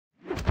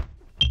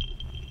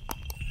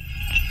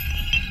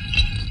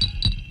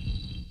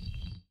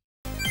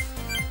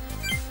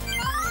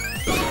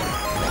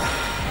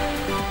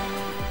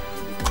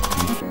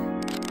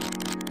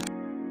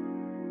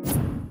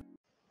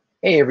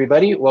Hey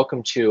everybody,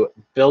 welcome to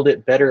Build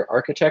It Better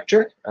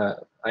Architecture. I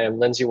am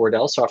Lindsay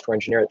Wardell, software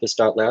engineer at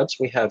this.labs.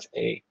 We have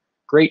a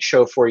great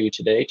show for you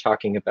today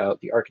talking about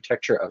the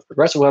architecture of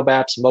progressive web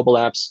apps, mobile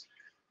apps,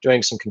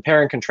 doing some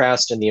compare and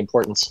contrast and the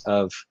importance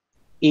of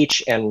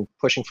each and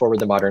pushing forward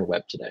the modern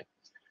web today.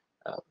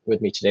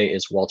 With me today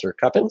is Walter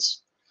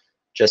Kuppens,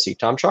 Jesse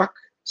Tomchak,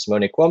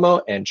 Simone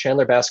Cuomo, and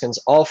Chandler Baskins,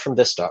 all from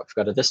this dot.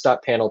 We've got a this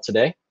dot panel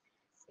today,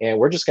 and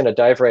we're just going to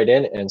dive right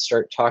in and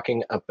start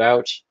talking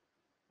about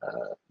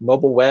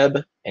mobile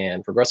web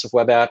and progressive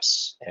web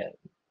apps and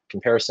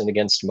comparison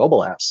against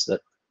mobile apps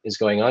that is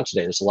going on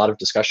today. There's a lot of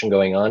discussion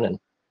going on, and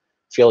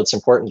feel it's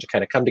important to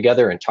kind of come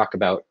together and talk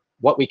about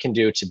what we can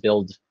do to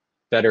build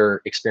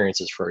better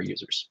experiences for our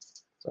users.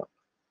 So,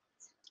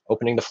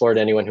 opening the floor to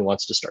anyone who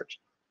wants to start.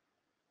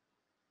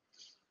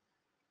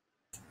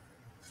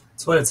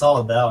 That's what it's all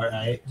about,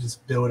 right?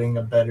 Just building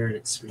a better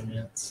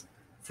experience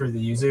for the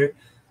user,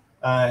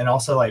 and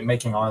also like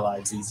making our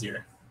lives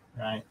easier,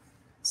 right?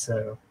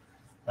 So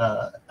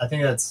I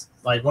think that's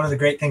like one of the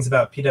great things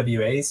about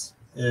PWAs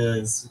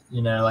is,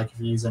 you know, like if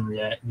you're using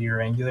Vue or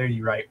Angular,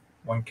 you write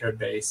one code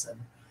base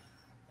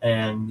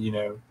and you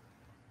know,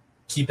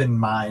 keep in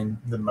mind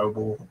the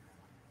mobile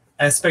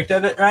aspect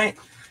of it, right?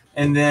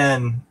 And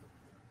then,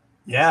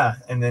 yeah,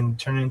 and then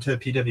turn it into a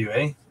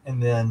PWA.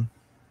 And then,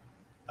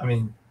 I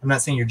mean, I'm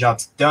not saying your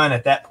job's done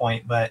at that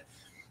point, but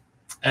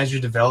as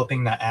you're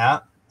developing the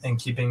app and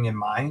keeping in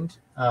mind,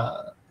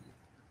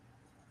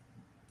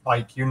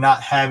 like you're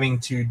not having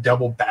to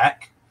double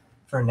back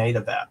for a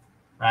native app,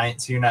 right?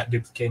 So you're not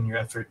duplicating your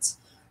efforts,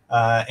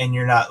 and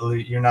you're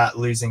not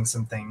losing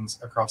some things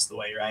across the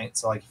way, right?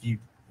 So like if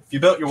you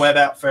built your web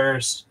app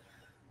first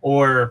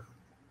or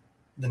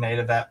the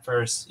native app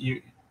first,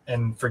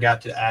 and forgot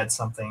to add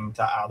something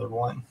to either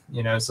one,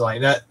 you know. So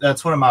like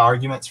that's one of my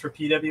arguments for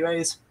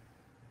PWAs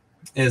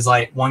is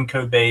like one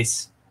code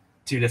base,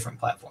 two different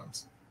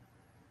platforms.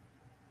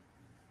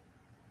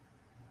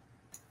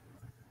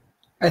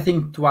 I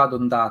think to add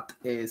on that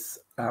is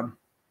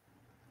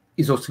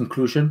also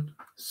inclusion.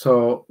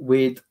 So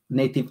with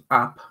native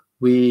app,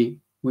 we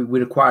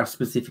require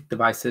specific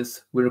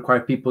devices. We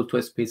require people to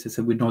have spaces,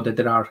 and we know that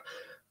there are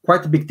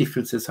quite big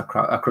differences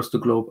across the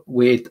globe.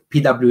 With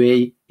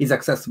PWA, is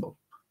accessible.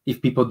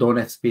 If people don't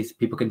have space,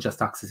 people can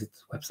just access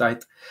its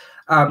website.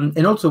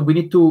 And also, we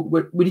need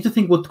to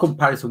think what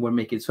comparison we're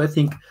making. So I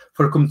think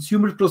for a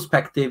consumer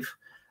perspective,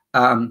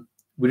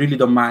 we really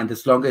don't mind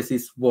as long as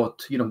it's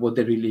what they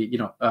really,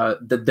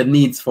 the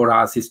needs for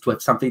us is to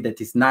have something that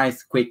is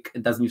nice, quick,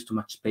 and doesn't use too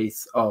much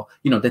space, or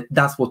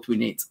that's what we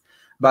need.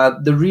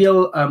 But the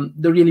real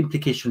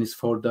implication is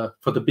for the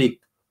big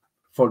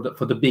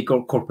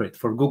corporate,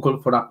 for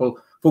Google, for Apple,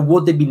 for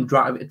what they've been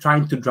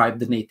trying to drive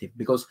the native,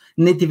 because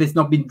native has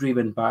not been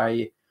driven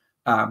by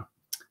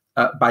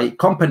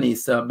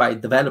companies, by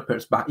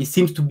developers, but it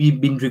seems to be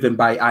being driven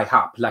by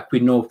iHub, like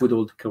we know with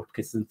all the court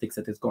cases and things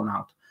that has gone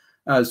out.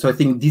 So I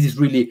think this is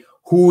really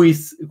who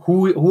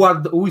are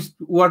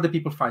the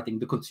people fighting,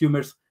 the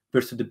consumers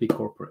versus the big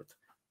corporate.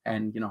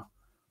 And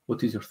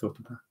what is your thought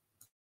on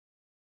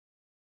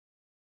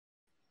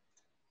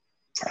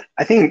that?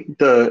 I think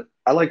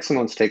I like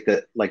Simone's take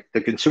that like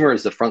the consumer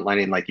is the front line.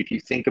 And like if you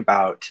think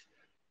about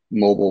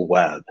mobile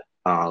web,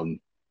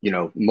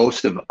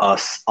 most of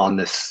us on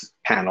this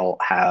panel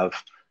have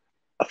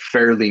a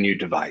fairly new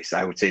device.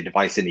 I would say a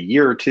device in a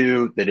year or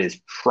two that is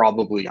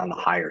probably on the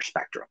higher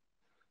spectrum.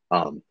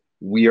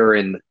 We are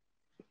in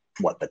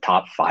the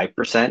top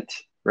 5%,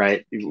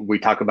 right? We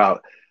talk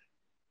about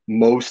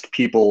most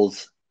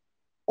people's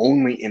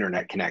only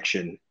internet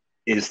connection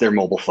is their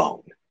mobile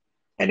phone,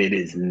 and it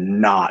is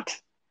not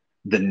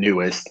the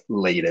newest,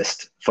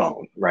 latest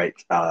phone, right?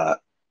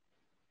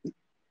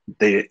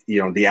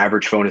 The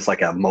average phone is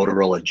like a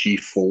Motorola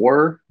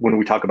G4 when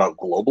we talk about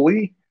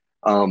globally,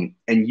 and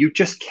you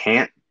just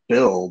can't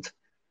build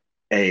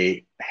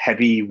a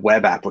heavy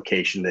web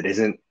application that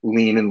isn't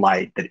lean and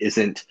light,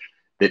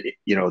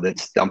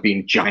 that's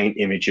dumping giant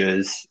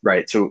images,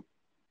 right? So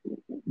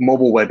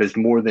mobile web is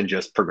more than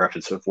just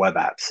progressive web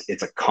apps.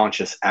 It's a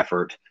conscious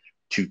effort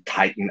to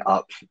tighten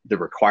up the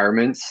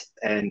requirements.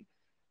 And,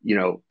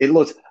 it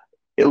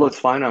looks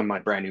fine on my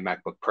brand new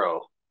MacBook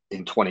Pro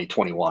in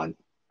 2021,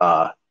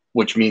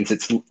 which means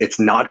it's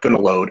not going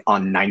to load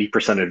on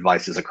 90% of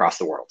devices across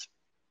the world.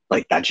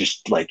 Like that's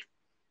just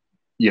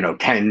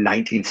 10,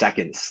 19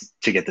 seconds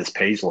to get this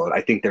page load.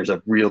 I think there's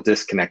a real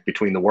disconnect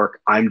between the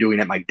work I'm doing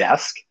at my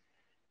desk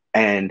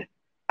and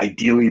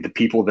ideally the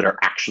people that are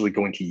actually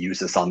going to use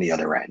this on the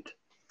other end.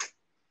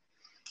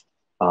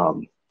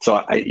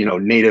 So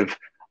native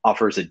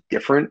offers a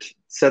different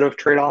set of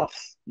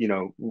trade-offs.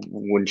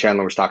 When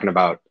Chandler was talking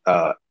about,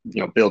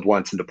 build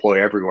once and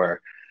deploy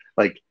everywhere,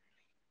 like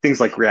things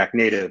like React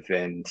Native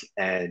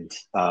and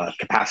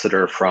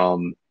Capacitor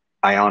from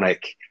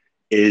Ionic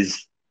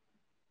is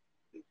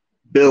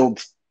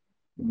build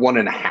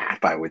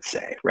 1.5, I would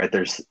say, right?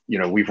 There's,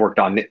 we've worked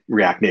on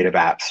React Native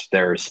apps.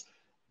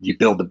 You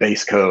build the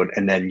base code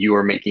and then you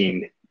are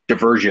making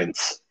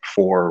diversions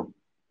for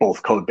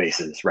both code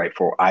bases, right?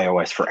 For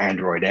iOS, for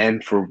Android,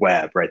 and for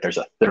web, right? There's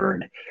a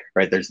third,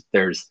 right?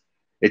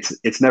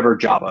 It's never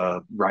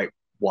Java, right?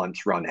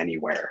 Once run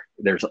anywhere.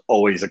 There's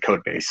always a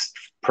code base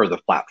per the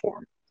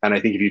platform. And I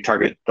think if you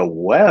target the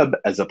web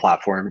as a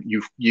platform,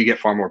 you get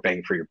far more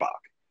bang for your buck.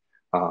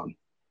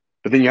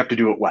 But then you have to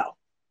do it well,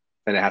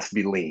 and it has to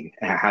be lean,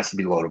 and it has to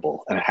be loadable,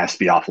 and it has to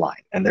be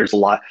offline. And there's a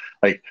lot,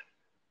 like,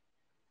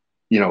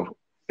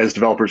 as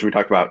developers, we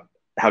talk about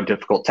how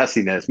difficult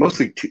testing is,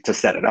 mostly to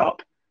set it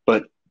up.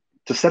 But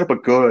to set up a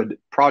good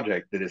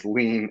project that is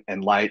lean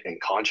and light and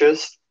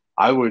conscious,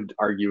 I would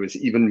argue is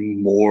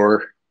even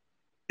more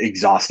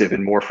exhaustive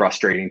and more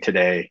frustrating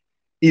today,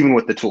 even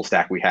with the tool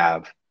stack we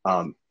have,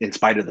 in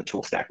spite of the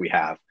tool stack we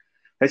have.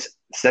 It's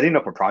setting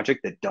up a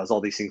project that does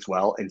all these things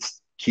well and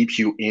keeps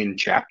you in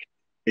check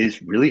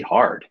is really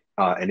hard.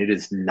 And it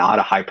is not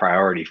a high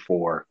priority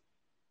for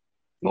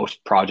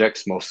most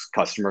projects, most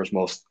customers,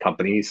 most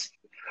companies,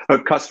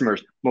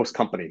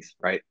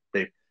 right?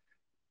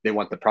 They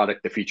want the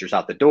product, the features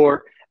out the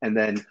door. And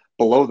then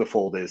below the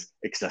fold is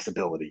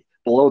accessibility.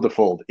 Below the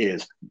fold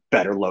is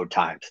better load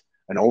times.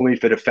 And only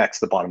if it affects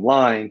the bottom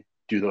line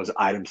do those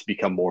items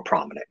become more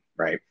prominent,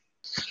 right?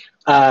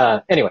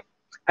 Anyway,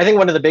 I think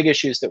one of the big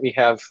issues that we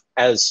have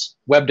as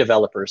web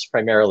developers,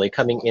 primarily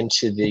coming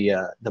into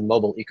the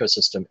mobile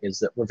ecosystem, is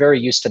that we're very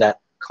used to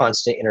that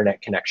constant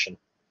internet connection.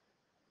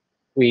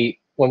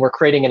 When we're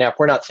creating an app,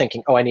 we're not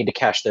thinking, oh, I need to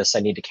cache this,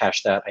 I need to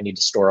cache that, I need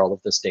to store all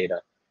of this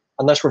data,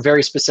 unless we're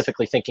very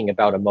specifically thinking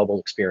about a mobile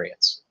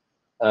experience.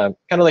 Kind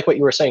of like what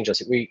you were saying,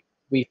 Jesse,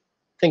 we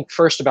think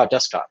first about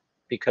desktop,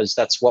 because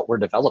that's what we're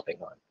developing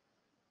on.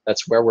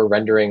 That's where we're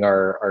rendering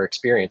our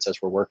experience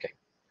as we're working.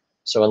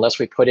 So unless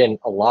we put in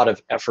a lot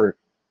of effort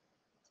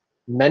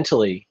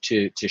mentally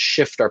to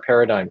shift our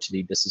paradigm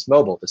to this is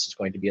mobile, this is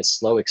going to be a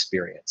slow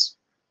experience.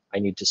 I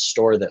need to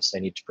store this. I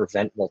need to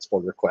prevent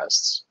multiple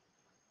requests.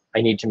 I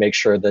need to make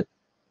sure that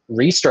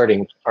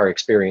restarting our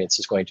experience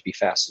is going to be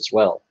fast as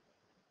well.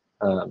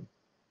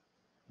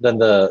 Then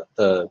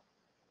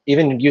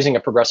even using a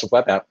progressive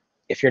web app,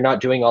 if you're not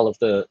doing all of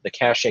the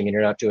caching and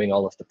you're not doing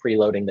all of the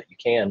preloading that you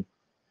can,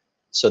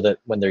 so that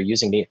when they're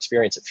using the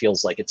experience, it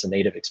feels like it's a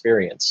native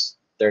experience,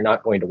 they're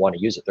not going to want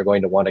to use it. They're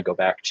going to want to go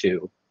back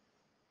to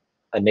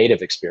a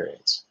native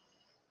experience.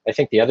 I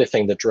think the other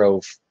thing that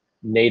drove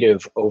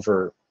native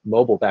over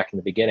mobile back in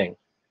the beginning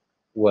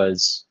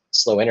was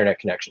slow internet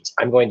connections.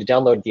 I'm going to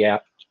download the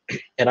app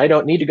and I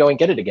don't need to go and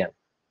get it again.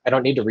 I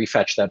don't need to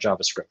refetch that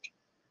JavaScript.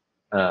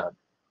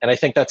 And I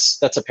think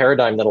that's a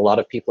paradigm that a lot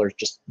of people are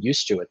just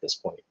used to at this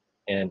point.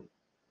 And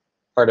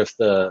part of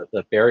the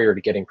barrier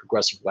to getting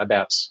progressive web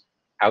apps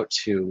out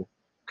to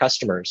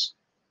customers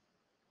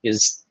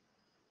is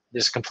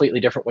there's a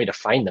completely different way to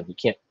find them. You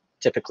can't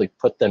typically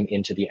put them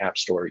into the App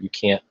Store. You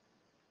can't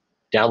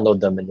download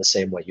them in the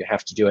same way. You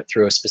have to do it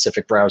through a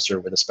specific browser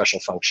with a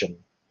special function.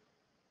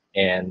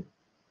 And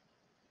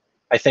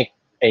I think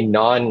a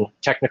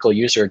non-technical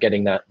user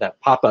getting that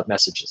pop-up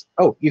message is,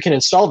 oh, you can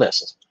install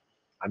this.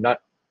 I'm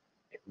not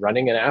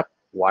running an app.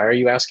 Why are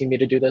you asking me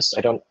to do this?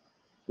 I don't.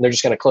 And they're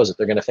just going to close it.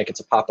 They're going to think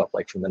it's a pop-up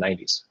like from the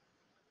 90s.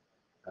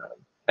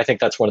 I think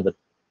that's one of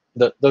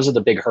those are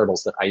the big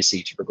hurdles that I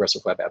see to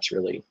progressive web apps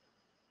really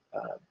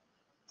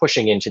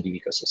pushing into the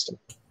ecosystem.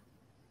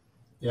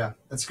 Yeah,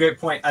 that's a great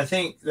point. I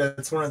think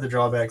that's one of the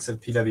drawbacks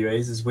of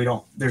PWAs is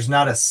there's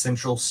not a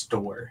central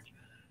store,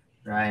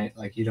 right?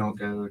 Like you don't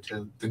go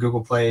to the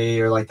Google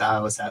Play or like the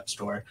iOS App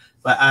Store.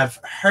 But I've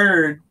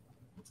heard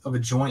of a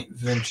joint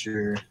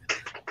venture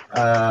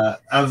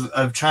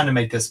of trying to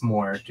make this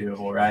more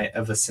doable, right?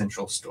 Of a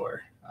central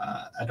store.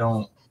 I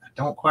don't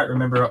quite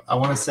remember. I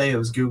want to say it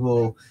was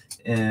Google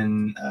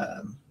in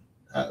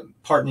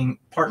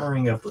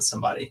partnering up with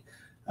somebody.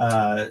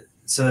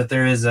 So that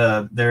there is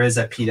a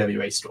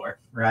PWA store,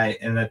 right?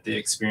 And that the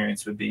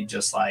experience would be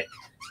just like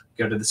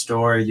go to the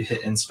store, you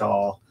hit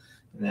install,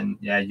 and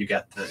then you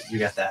got the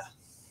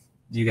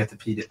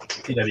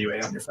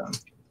PWA on your phone.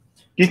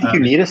 Do you think you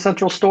need a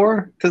central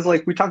store? Because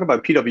like we talk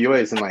about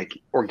PWAs and like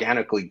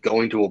organically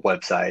going to a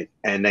website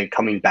and then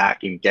coming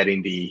back and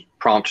getting the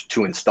prompt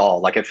to install.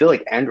 Like I feel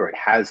like Android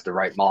has the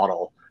right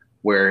model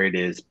where it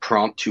is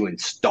prompt to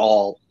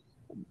install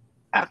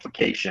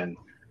application.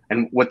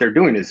 And what they're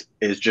doing is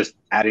just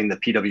adding the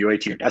PWA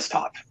to your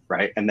desktop,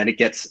 right? And then it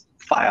gets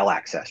file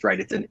access, right?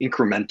 It's an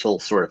incremental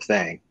sort of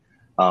thing.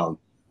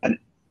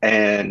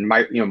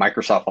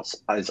 Microsoft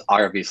is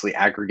obviously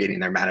aggregating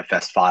their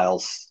manifest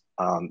files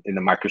in the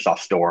Microsoft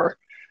Store.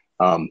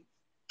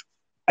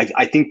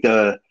 I think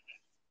the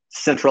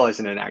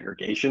centralizing an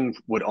aggregation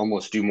would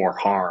almost do more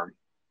harm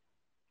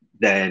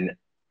than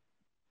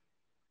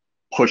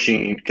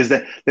pushing, because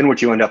then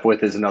what you end up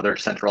with is another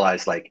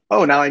centralized, like,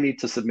 oh, now I need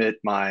to submit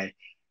my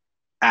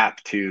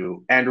app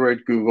to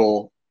Android,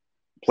 Google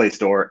Play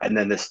Store, and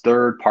then this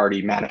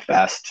third-party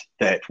manifest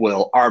that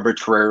will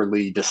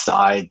arbitrarily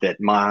decide that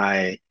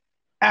my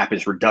app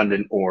is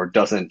redundant or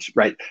doesn't,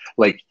 right?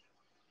 Like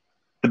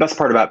the best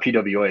part about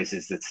PWAs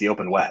is it's the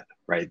open web,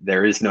 right?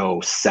 There is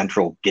no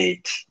central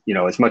gate.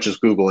 As much as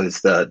Google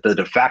is the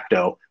de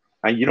facto,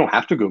 You don't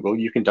have to Google.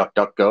 You can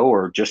DuckDuckGo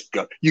or just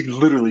go. You can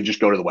literally just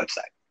go to the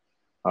website.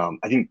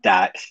 I think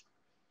that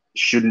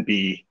shouldn't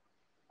be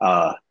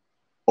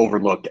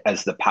overlooked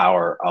as the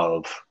power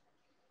of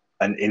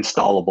an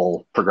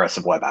installable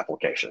progressive web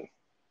application.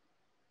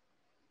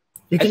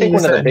 You can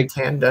use that in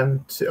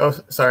tandem to, oh,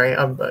 sorry,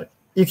 but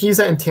you can use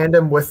that in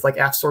tandem with like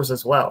app stores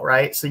as well,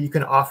 right? So you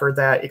can offer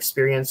that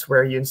experience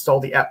where you install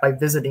the app by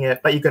visiting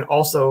it, but you can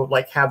also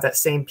like have that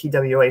same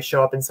PWA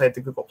show up inside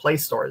the Google Play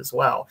Store as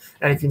well.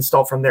 And if you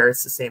install from there,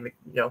 it's the same,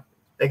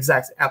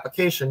 exact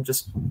application,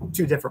 just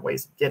two different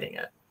ways of getting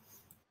it.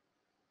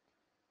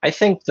 I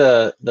think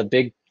the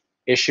big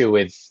issue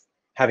with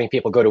having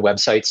people go to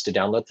websites to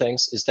download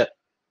things is that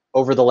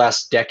over the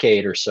last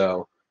decade or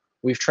so,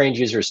 we've trained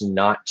users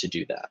not to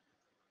do that.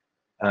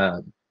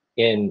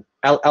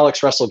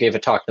 Alex Russell gave a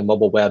talk, the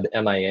Mobile Web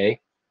MIA,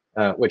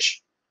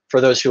 which for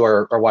those who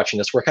are watching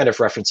this, we're kind of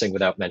referencing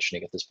without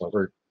mentioning at this point.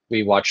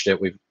 We watched it.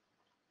 We've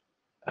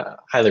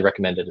highly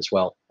recommend it as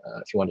well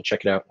if you want to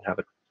check it out and have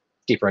a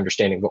deeper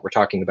understanding of what we're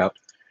talking about.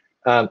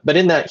 But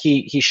in that,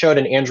 he showed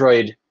an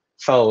Android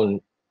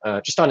phone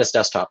just on his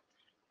desktop,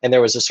 and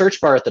there was a search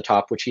bar at the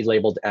top, which he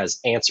labeled as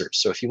answers.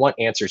 So if you want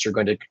answers, you're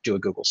going to do a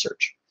Google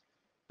search.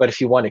 But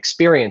if you want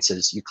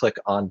experiences, you click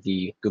on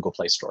the Google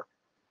Play Store.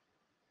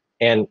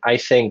 And I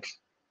think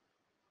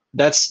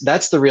that's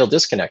the real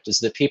disconnect, is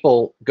that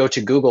people go to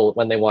Google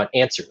when they want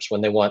answers,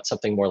 when they want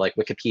something more like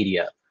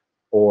Wikipedia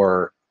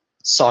or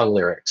song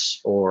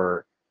lyrics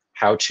or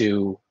how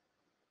to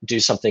do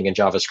something in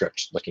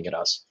JavaScript, looking at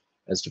us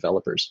as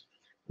developers.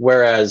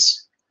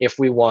 Whereas if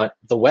we want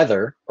the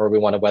weather, or we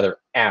want a weather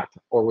app,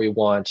 or we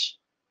want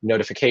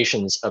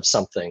notifications of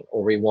something,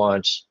 or we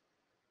want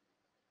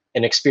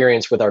an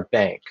experience with our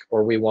bank,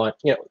 or we want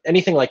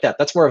anything like that,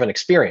 that's more of an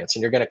experience,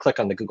 and you're going to click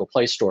on the Google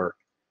Play Store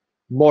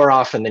more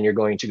often than you're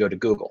going to go to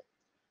Google.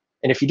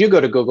 And if you do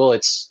go to Google,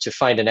 it's to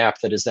find an app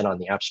that is then on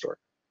the App Store.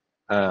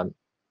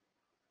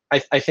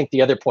 I think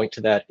the other point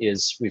to that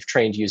is we've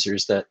trained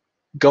users that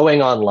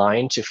going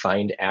online to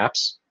find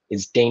apps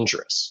is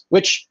dangerous,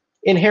 which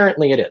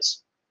inherently it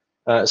is,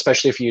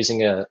 especially if you're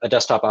using a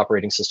desktop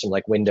operating system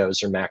like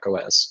Windows or Mac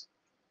OS.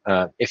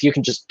 If you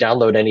can just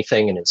download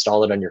anything and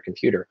install it on your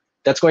computer,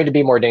 that's going to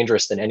be more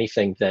dangerous than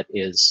anything that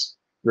is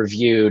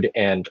reviewed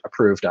and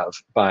approved of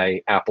by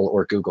Apple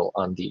or Google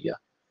on the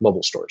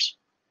mobile stores.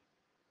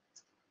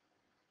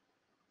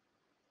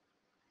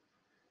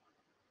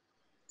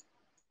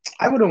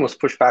 I would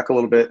almost push back a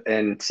little bit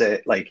and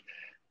say, like,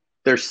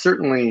 there's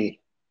certainly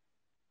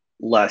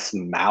less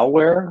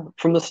malware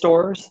from the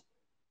stores,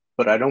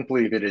 but I don't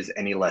believe it is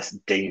any less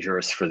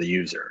dangerous for the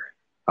user.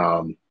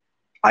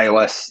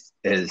 iOS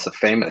is a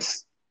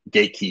famous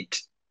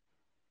gatekeeped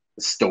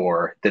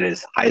store that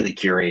is highly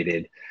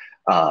curated,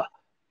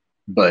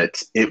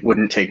 but it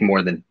wouldn't take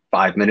more than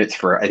 5 minutes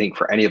for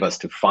any of us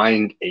to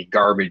find a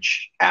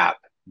garbage app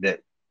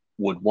that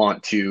would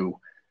want to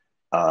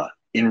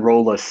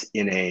enroll us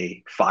in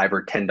a $5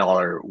 or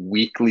 $10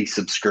 weekly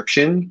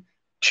subscription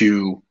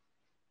to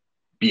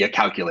be a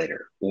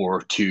calculator,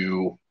 or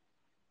to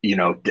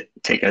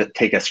take a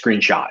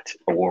screenshot,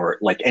 or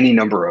like any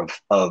number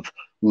of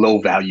low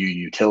value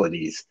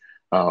utilities.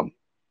 And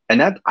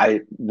that,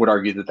 I would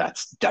argue that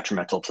that's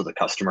detrimental to the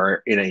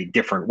customer in a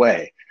different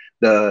way.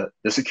 The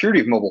security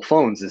of mobile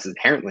phones is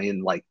inherently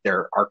in like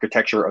their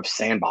architecture of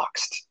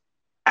sandboxed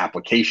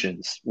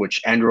applications,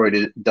 which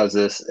Android does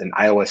this and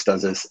iOS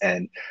does this.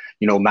 And,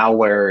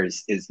 malware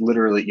is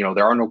literally,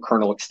 there are no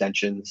kernel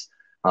extensions.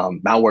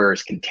 Malware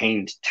is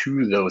contained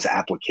to those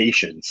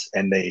applications,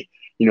 and they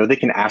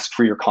can ask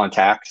for your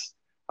contacts,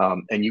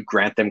 and you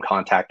grant them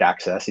contact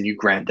access, and you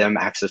grant them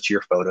access to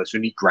your photos,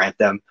 and you grant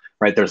them,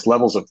 right? There's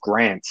levels of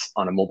grants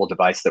on a mobile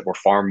device that we're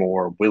far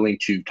more willing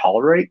to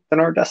tolerate than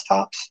our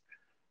desktops.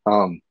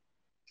 And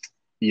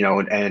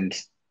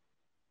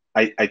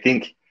I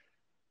think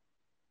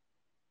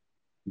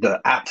the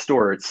App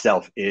Store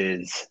itself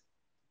is,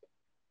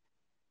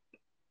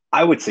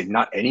 I would say,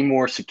 not any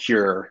more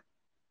secure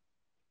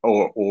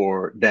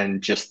or than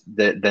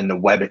the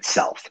web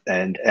itself.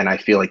 And I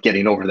feel like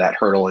getting over that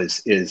hurdle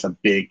is a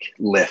big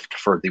lift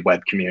for the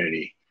web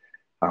community,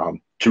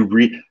 to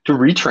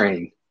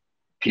retrain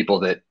people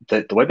that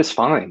the web is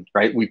fine,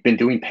 right? We've been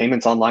doing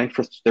payments online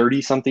for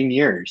 30 something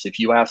years. If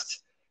you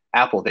asked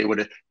Apple, they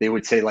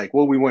would say like,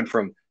 well, we went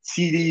from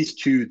CDs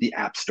to the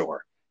App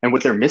Store. And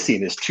what they're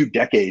missing is 2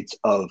 decades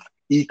of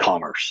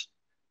e-commerce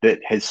that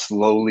has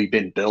slowly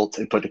been built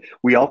and put.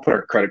 We all put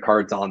our credit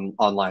cards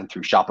online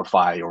through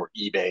Shopify or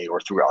eBay or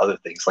through other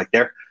things. Like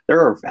there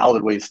are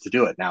valid ways to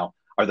do it. Now,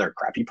 are there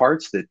crappy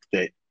parts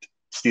that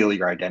steal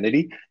your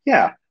identity?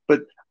 Yeah,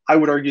 but I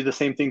would argue the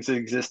same things that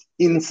exist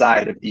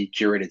inside of the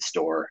curated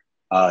store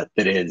that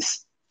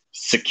is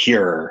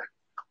secure.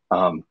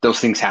 Those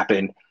things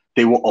happen.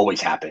 They will always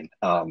happen.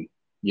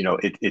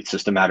 It's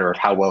just a matter of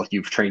how well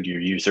you've trained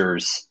your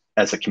users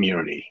as a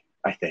community,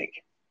 I think.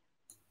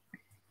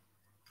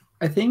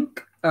 I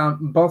think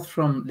both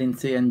from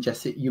Lindsay and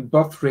Jesse, you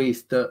both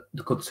raised the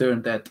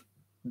concern that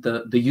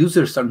the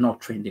users are not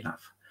trained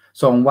enough.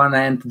 So on one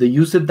end, the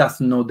user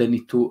doesn't know they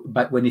need to,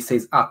 but when it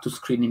says add to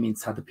screen, it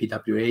means add the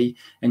PWA.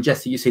 And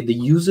Jesse, you say the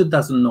user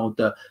doesn't know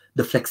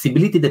the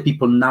flexibility that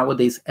people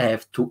nowadays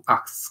have to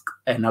ask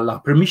and allow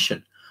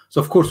permission. So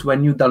of course,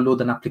 when you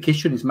download an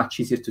application, it's much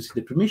easier to see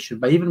the permission.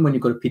 But even when you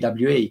go to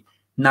PWA,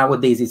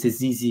 nowadays it's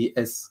as easy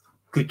as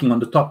clicking on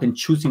the top and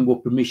choosing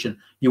what permission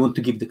you want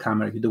to give the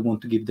camera. You don't want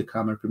to give the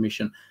camera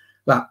permission.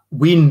 But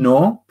we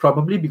know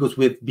probably because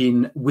we've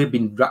been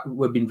writing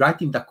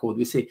that code.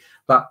 We say,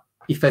 but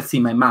if I see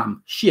my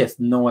mom, she has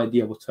no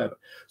idea whatsoever.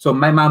 So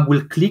my mom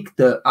will click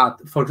the add.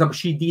 For example,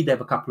 she did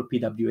have a couple of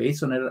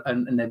PWAs on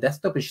her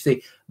desktop, and she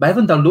say, but I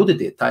haven't downloaded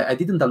it. I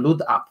didn't download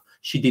the app.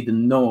 She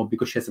didn't know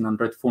because she has an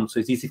Android phone, so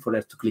it's easy for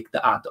her to click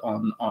the add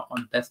on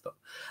desktop.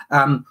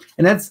 And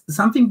that's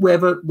something we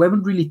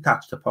haven't really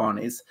touched upon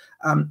is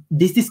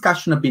this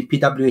discussion about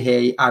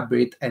PWA,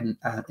 hybrid, and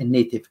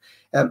native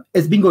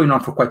has been going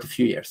on for quite a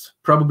few years,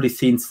 probably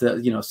since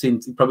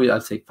probably I'll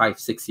say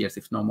 5-6 years,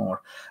 if no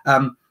more.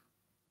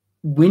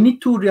 We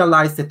need to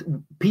realize that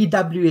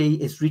PWA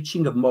is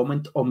reaching a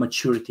moment of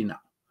maturity now.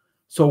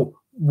 So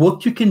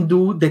what you can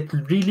do that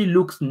really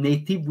looks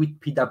native with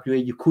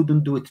PWA, you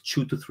couldn't do it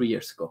 2 to 3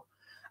 years ago.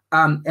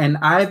 And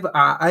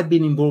I've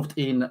been involved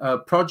in a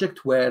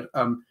project where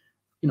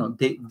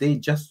they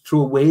just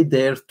threw away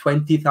their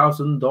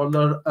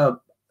 $20,000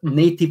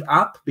 native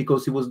app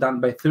because it was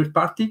done by third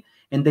party,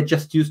 and they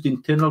just used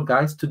internal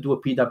guys to do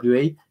a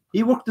PWA.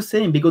 It worked the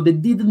same because they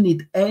didn't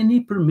need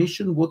any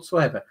permission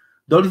whatsoever.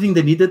 The only thing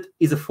they needed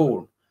is a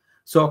form.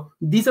 So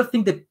these are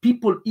things that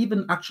people,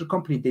 even actual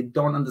companies, they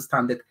don't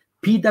understand that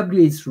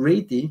PWA is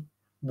ready.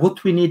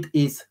 What we need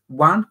is,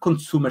 one,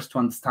 consumers to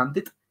understand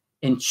it,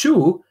 and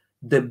two,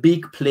 the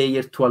big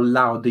player to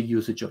allow the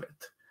usage of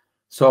it.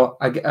 So,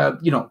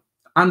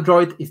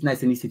 Android is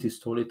nice and easy to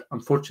install it.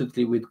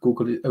 Unfortunately, with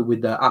Google,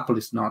 with Apple,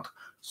 it's not.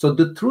 So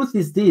the truth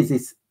is this: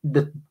 is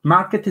the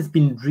market has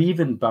been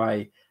driven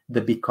by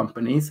the big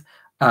companies,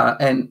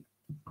 and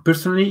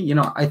personally,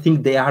 I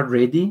think they are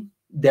ready.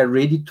 They're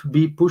ready to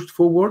be pushed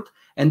forward.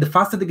 And the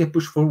faster they get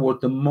pushed forward,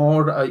 the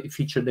more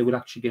feature they will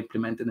actually get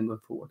implemented and go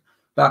forward.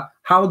 But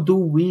how do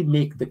we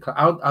make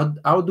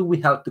how do we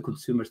help the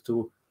consumers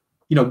to,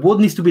 what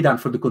needs to be done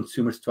for the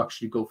consumers to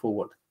actually go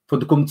forward? For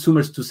the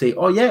consumers to say,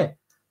 oh yeah,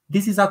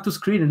 this is up to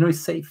screen and it's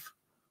safe.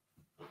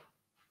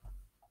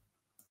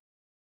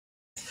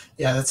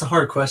 Yeah, that's a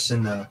hard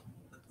question though.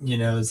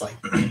 It's like,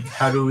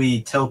 how do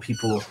we tell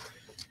people,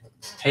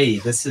 hey,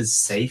 this is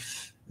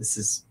safe. This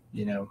is,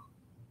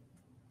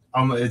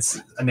 it's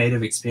a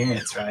native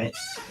experience, right?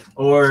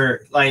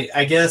 Or like,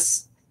 I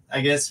guess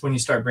when you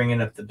start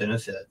bringing up the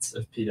benefits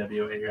of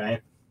PWA,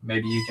 right?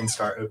 Maybe you can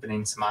start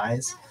opening some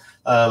eyes.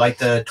 Like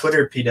the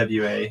Twitter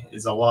PWA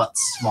is a lot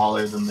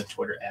smaller than the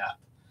Twitter app,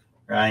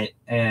 right?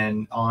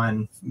 And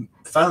on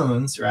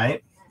phones,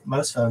 right?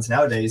 Most phones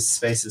nowadays,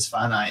 space is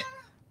finite.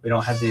 We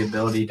don't have the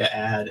ability to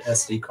add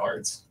SD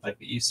cards like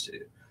we used to.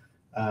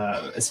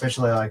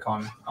 Especially like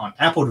on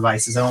Apple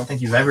devices, I don't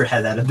think you've ever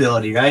had that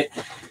ability, right?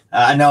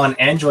 I know on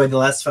Android, the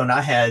last phone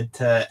I had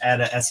to add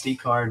a SD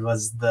card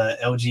was the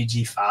LG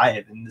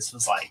G5, and this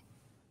was like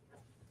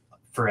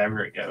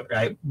forever ago,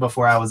 right?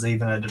 Before I was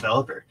even a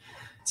developer.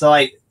 So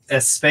like,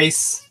 as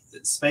space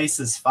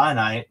is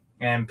finite,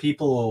 and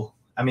people,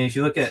 if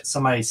you look at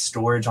somebody's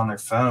storage on their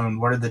phone,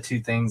 what are the two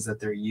things that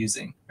they're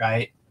using,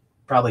 right?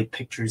 Probably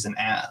pictures and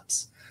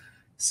apps.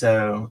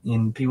 So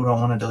people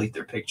don't want to delete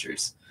their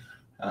pictures.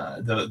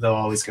 They'll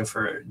always go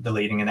for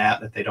deleting an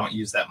app that they don't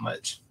use that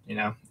much,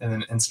 and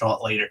then install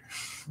it later,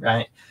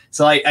 right?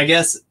 So I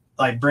guess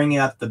bringing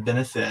up the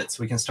benefits,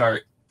 we can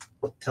start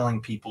telling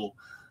people,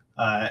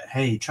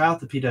 hey, try out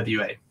the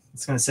PWA.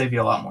 It's going to save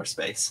you a lot more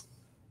space.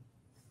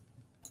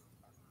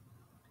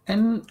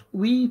 And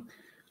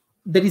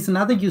there is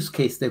another use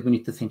case that we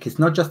need to think. It's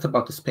not just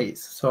about the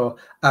space. So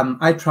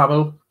I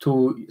travel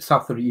to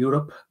Southern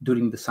Europe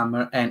during the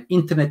summer, and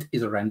internet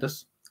is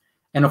horrendous.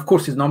 And of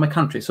course, it's not my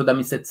country. So that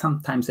means that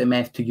sometimes I may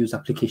have to use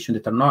applications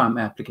that are not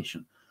my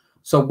application.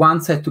 So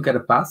once I had to get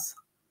a bus,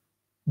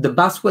 the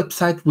bus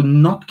website would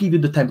not give you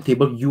the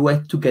timetable. You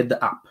had to get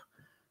the app.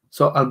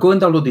 So I'll go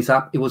and download this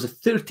app. It was a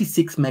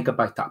 36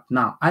 megabyte app.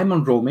 Now I'm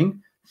on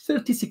roaming,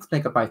 36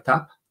 megabyte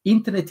app.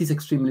 Internet is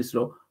extremely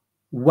slow.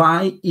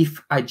 Why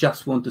if I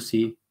just want to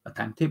see a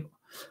timetable?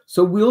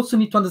 So we also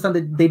need to understand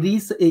that there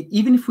is,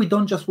 even if we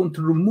don't just want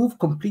to remove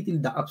completely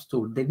the App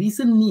Store, there is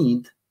a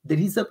need. There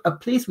is a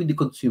place with the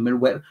consumer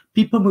where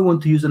people may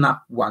want to use an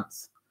app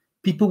once.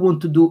 People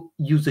want to do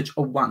usage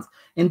of once.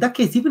 In that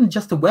case, even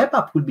just a web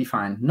app will be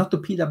fine, not a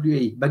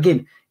PWA. But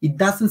again, it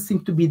doesn't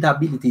seem to be the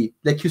ability,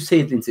 like you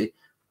said, Lindsay.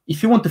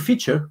 If you want a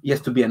feature, it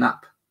has to be an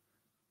app.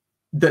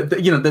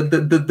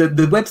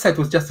 The website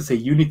was just to say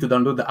you need to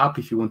download the app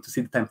if you want to see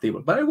the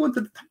timetable. But I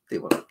wanted the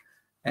timetable,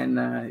 and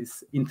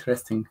it's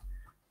interesting.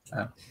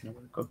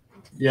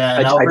 Yeah,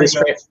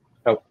 and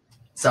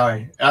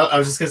sorry, I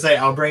was just gonna say,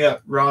 I'll bring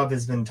up, Rob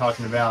has been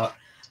talking about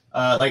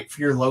like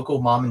for your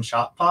local mom and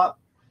shop pop,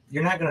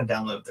 you're not gonna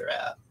download their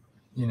app.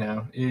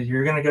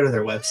 You're gonna go to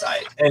their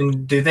website.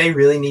 And do they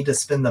really need to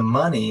spend the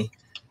money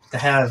to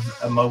have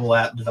a mobile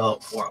app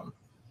developed for them?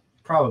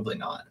 Probably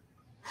not.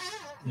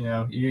 You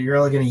know, you're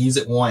only going to use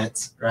it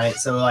once, right?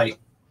 So like,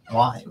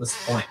 why?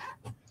 What's the point?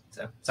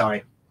 So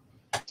sorry.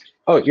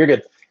 Oh, you're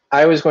good.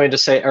 I was going to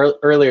say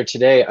earlier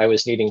today, I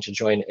was needing to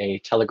join a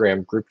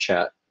Telegram group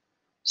chat.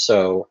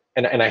 So,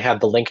 and I had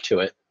the link to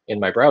it in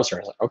my browser. I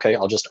was like, okay,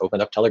 I'll just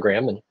open up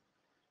Telegram and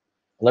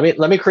let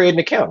me create an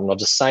account and I'll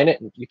just sign it.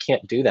 And you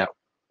can't do that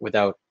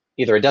without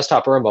either a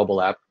desktop or a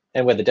mobile app.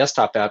 And with the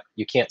desktop app,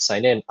 you can't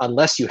sign in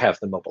unless you have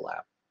the mobile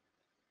app.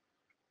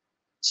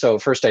 So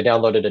first I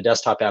downloaded a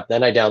desktop app,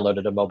 then I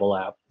downloaded a mobile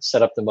app,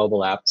 set up the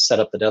mobile app,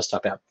 set up the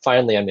desktop app.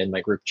 Finally, I'm in my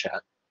group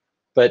chat.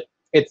 But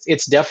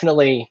it's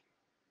definitely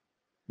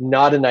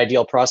not an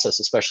ideal process,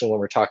 especially when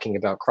we're talking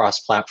about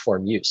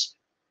cross-platform use.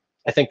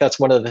 I think that's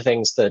one of the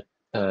things that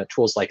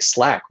tools like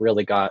Slack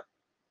really got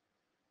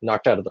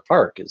knocked out of the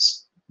park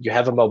is you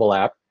have a mobile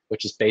app,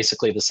 which is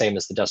basically the same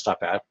as the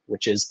desktop app,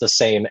 which is the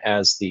same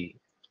as the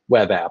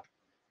web app.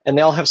 And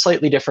they all have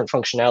slightly different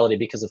functionality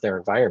because of their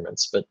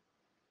environments, but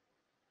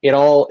it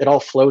all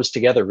flows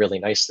together really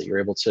nicely. You're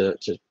able to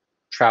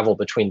travel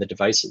between the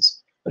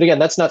devices. But again,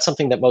 that's not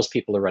something that most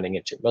people are running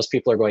into. Most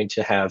people are going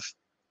to have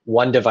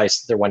one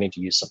device that they're wanting to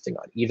use something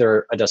on,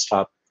 either a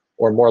desktop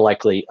or more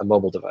likely a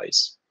mobile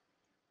device.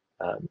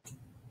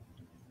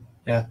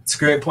 Yeah, it's a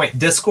great point.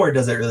 Discord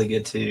does it really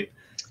good too.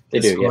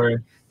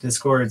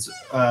 Discord's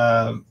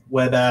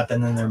web app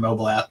and then their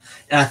mobile app.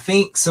 And I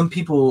think some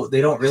people, they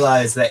don't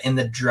realize that in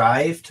the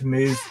drive to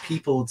move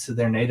people to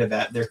their native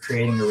app, they're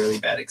creating a really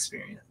bad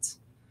experience.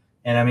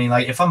 And I mean,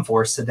 like if I'm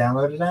forced to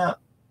download an app,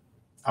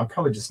 I'm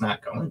probably just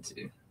not going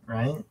to,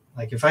 right?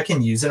 Like if I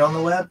can use it on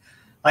the web,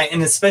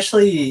 and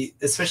especially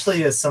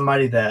as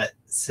somebody that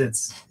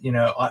sits, you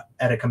know,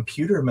 at a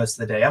computer most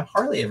of the day, I'm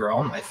hardly ever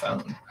on my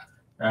phone,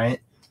 right?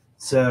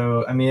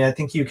 So, I mean, I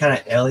think you kind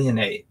of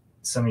alienate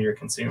some of your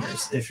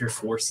consumers if you're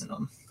forcing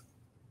them.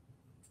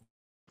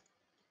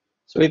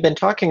 So we've been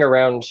talking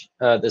around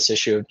this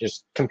issue,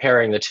 just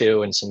comparing the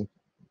two and some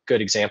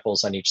good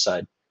examples on each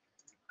side.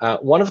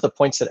 One of the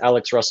points that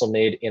Alex Russell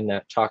made in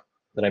that talk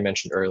that I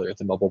mentioned earlier,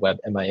 the mobile web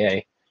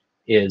MIA,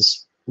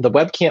 is the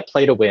web can't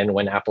play to win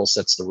when Apple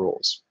sets the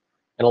rules.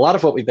 And a lot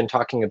of what we've been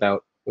talking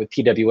about with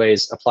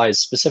PWAs applies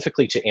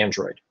specifically to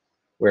Android,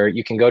 where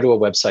you can go to a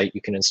website,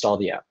 you can install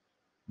the app.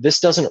 This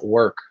doesn't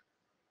work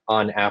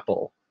on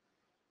Apple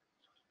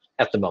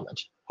at the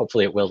moment.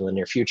 Hopefully it will in the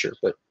near future,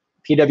 but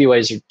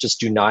PWAs just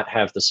do not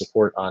have the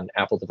support on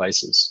Apple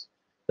devices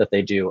that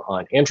they do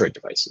on Android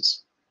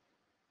devices.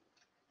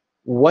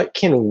 What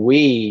can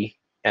we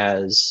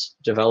as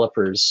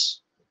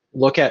developers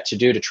look at to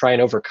do to try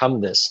and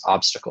overcome this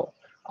obstacle?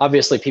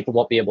 Obviously, people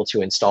won't be able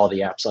to install the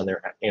apps on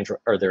their Android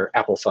or their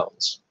Apple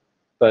phones,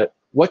 but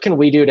what can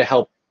we do to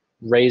help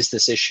raise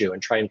this issue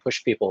and try and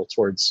push people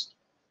towards,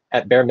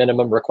 at bare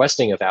minimum,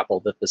 requesting of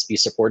Apple that this be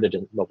supported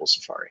in mobile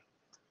Safari?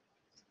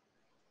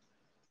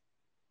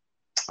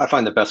 I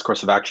find the best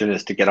course of action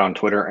is to get on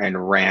Twitter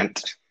and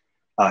rant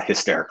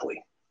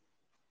hysterically.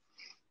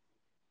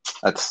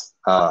 That's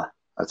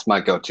my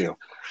go-to.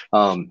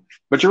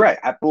 But you're right.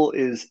 Apple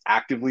is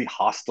actively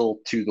hostile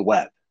to the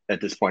web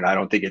at this point. I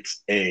don't think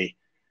it's a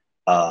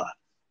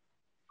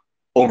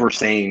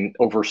overstating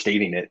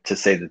it to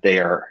say that they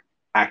are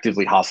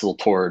actively hostile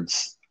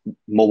towards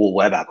mobile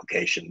web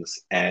applications,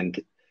 and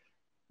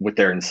with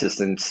their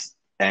insistence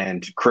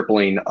and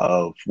crippling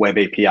of web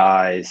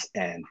APIs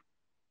and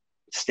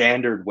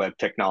standard web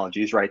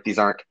technologies, right? These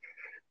aren't,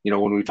 you know,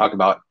 when we talk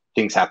about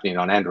things happening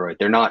on Android,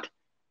 they're not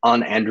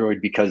on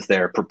Android because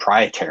they're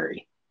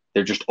proprietary.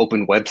 They're just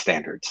open web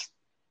standards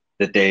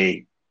that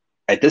they,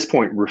 at this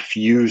point,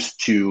 refuse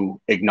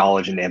to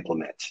acknowledge and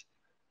implement.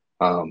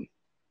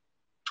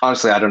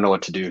 Honestly, I don't know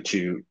what to do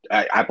to,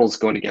 Apple's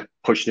going to get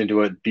pushed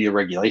into it via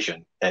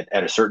regulation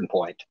at a certain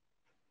point.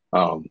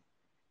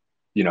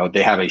 You know,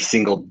 they have a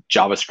single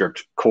JavaScript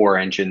core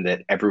engine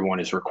that everyone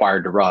is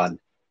required to run.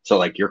 So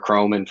like your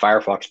Chrome and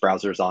Firefox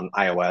browsers on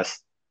iOS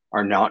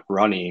are not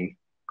running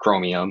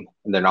Chromium,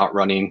 and they're not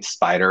running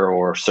Spider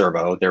or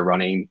Servo. They're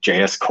running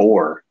JS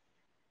Core.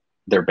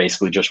 They're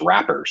basically just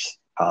wrappers.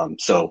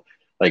 So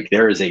like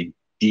there is a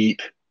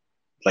deep,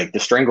 like the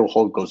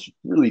stranglehold goes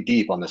really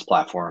deep on this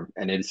platform,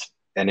 and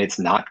it's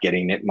not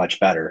getting it much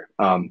better.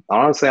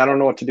 Honestly, I don't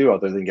know what to do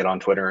other than get on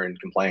Twitter and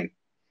complain.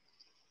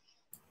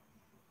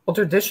 Well,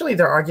 traditionally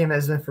their argument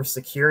has been for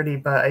security,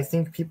 but I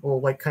think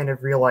people like kind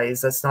of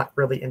realize that's not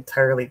really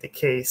entirely the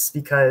case,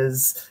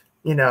 because,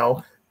 you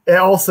know, it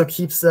also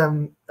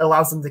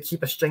allows them to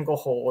keep a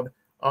stranglehold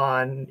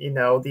on, you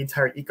know, the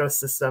entire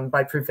ecosystem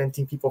by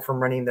preventing people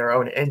from running their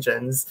own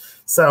engines.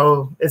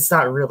 So it's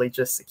not really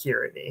just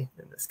security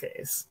in this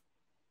case.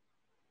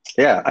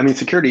 Yeah, I mean,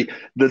 security,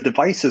 the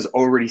device is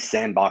already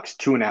sandboxed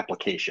to an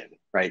application,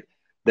 right?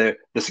 The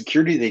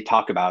security they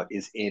talk about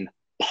is in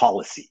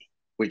policy,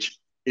 which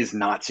is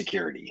not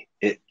security.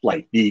 It,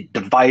 like, the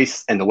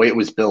device and the way it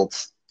was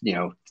built, you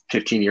know,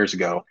 15 years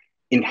ago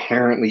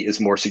inherently is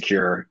more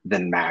secure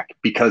than Mac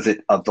because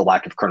of the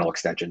lack of kernel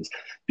extensions,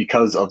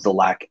 because of the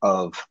lack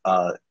of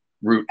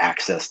root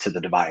access to the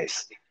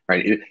device,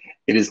 right?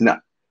 It is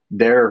not,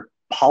 their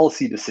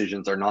policy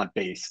decisions are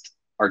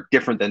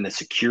different than the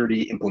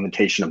security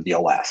implementation of the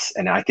OS.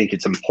 And I think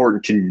it's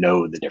important to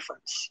know the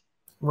difference.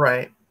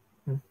 Right.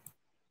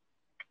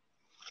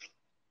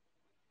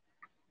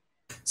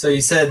 So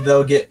you said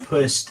they'll get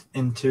pushed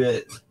into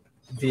it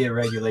via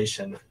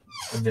regulation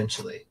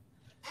eventually.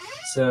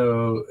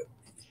 So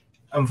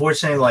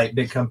unfortunately, like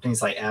big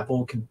companies like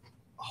Apple could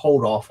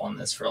hold off on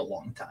this for a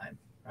long time,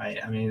 right?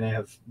 I mean, they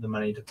have the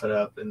money to put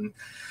up and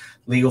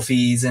legal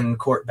fees and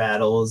court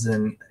battles.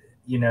 And,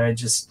 you know,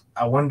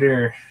 I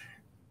wonder,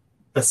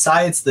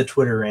 besides the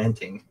Twitter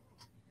ranting,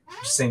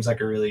 which seems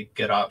like a really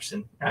good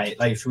option, right?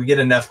 Like if we get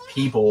enough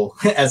people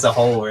as a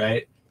whole,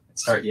 right,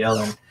 start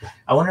yelling,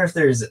 I wonder if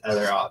there's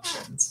other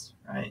options,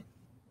 right?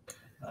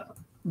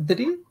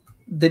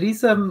 There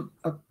is a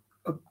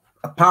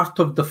part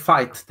of the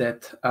fight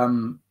that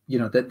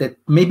that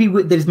maybe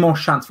there is more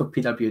chance for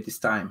PWA this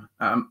time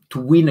to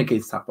win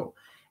against Apple,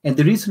 and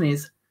the reason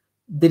is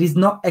there is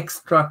no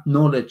extra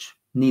knowledge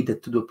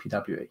needed to do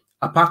PWA.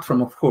 Apart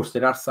from, of course,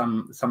 there are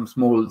some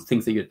small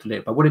things that you have to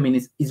learn. But what I mean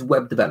is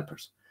web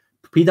developers.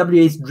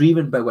 PWA is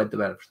driven by web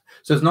developers.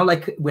 So it's not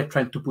like we're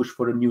trying to push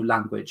for a new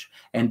language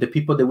and the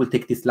people that will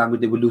take this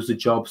language, they will lose a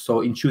job.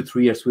 So in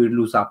 2-3 years, we will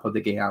lose Apple,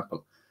 the gay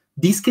Apple.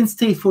 This can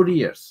stay for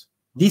years.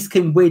 This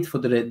can wait for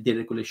the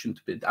regulation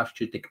to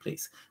actually take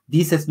place.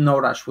 This has no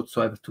rush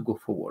whatsoever to go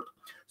forward.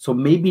 So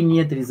maybe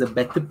near there is a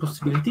better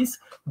possibilities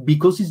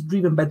because it's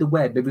driven by the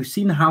web. And we've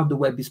seen how the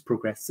web is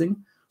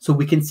progressing. So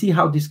we can see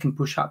how this can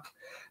push up.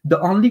 The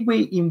only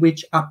way in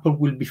which Apple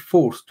will be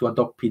forced to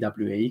adopt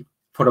PWA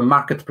for a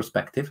market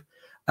perspective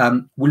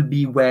will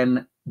be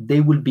when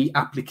there will be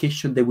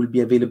application that will be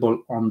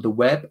available on the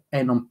web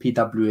and on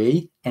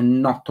PWA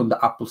and not on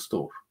the Apple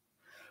Store.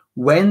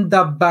 When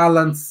the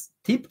balance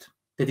tipped,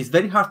 that is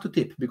very hard to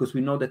tip because we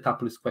know that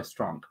Apple is quite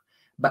strong.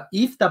 But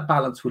if that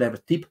balance will ever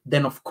tip,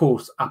 then of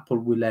course Apple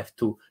will have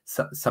to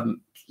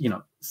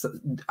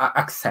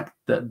accept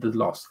the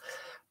loss.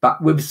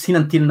 But we've seen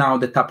until now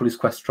that Apple is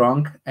quite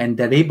strong and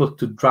they're able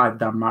to drive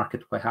their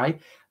market quite high.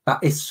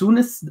 But as soon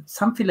as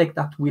something like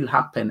that will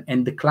happen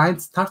and the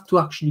clients start to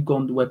actually go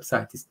on the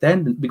website, it's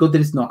then, because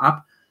there is no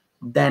app,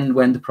 then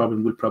when the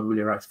problem will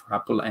probably arise for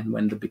Apple and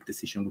when the big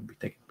decision will be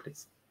taking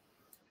place.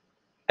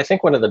 I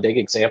think one of the big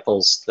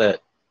examples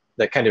that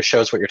kind of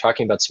shows what you're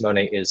talking about, Simone,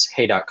 is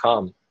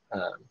Hey.com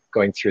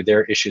going through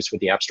their issues with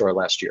the App Store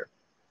last year.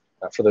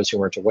 For those who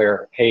weren't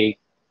aware, Hey,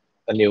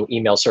 a new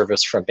email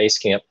service from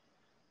Basecamp,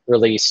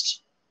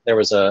 released. There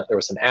was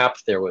an app.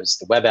 There was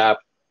the web app.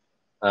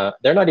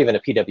 They're not even a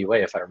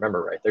PWA, if I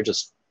remember right. They're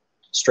just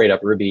straight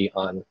up Ruby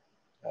on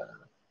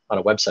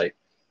a website.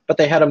 But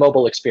they had a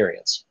mobile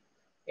experience,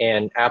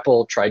 and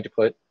Apple tried to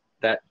put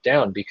that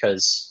down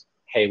because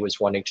Hey was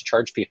wanting to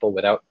charge people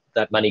without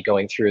that money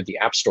going through the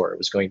App Store. It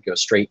was going to go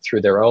straight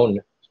through their own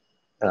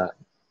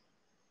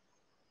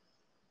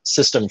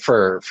system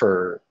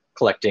for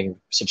collecting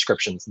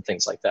subscriptions and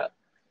things like that.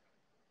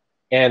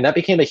 And that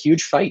became a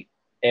huge fight.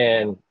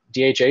 And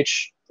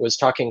DHH was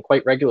talking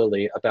quite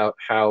regularly about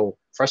how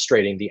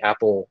frustrating the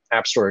Apple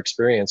App Store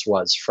experience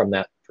was from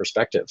that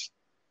perspective.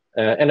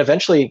 And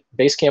eventually,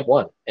 Basecamp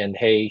won. And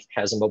Hey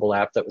has a mobile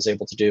app that was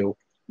able to do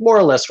more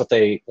or less what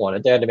they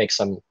wanted. They had to make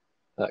some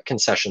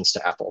concessions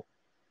to Apple.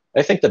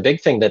 I think the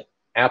big thing that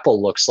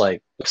Apple looks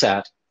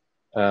at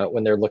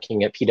when they're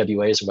looking at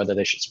PWAs and whether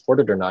they should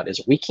support it or not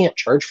is we can't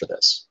charge for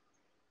this.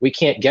 We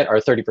can't get our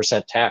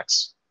 30%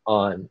 tax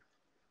on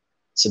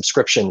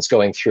subscriptions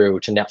going through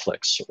to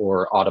Netflix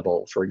or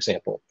Audible, for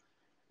example.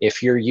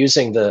 If you're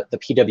using the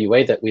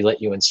PWA that we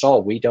let you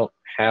install, we don't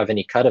have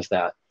any cut of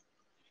that.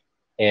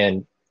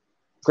 And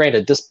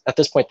granted, at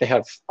this point, they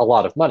have a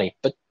lot of money,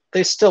 but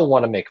they still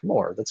want to make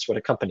more. That's what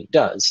a company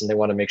does, and they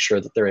want to make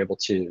sure that they're able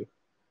to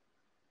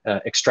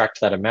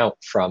extract that amount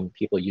from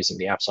people using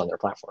the apps on their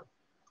platform.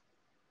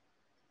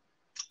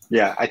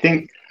 Yeah, I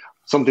think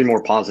something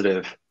more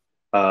positive,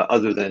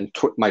 other than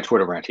my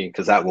Twitter ranting,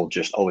 because that will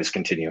just always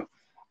continue,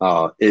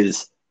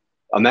 is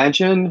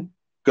imagine,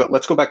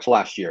 let's go back to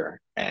last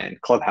year, and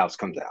Clubhouse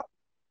comes out,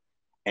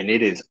 and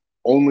it is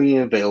only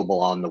available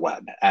on the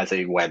web as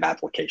a web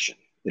application.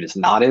 It is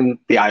not in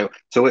the iOS.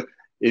 So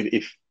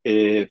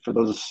if for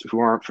those who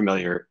aren't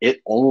familiar,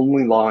 it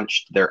only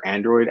launched their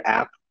Android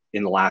app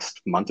in the last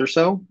month or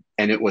so,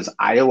 and it was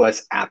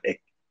iOS app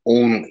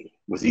only,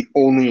 was the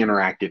only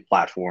interactive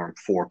platform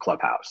for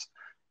Clubhouse.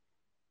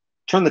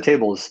 Turn the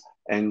tables,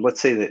 and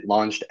let's say that it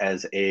launched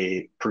as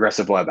a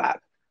progressive web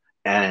app,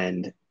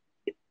 and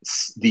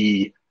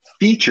the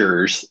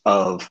features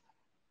of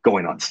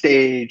going on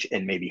stage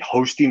and maybe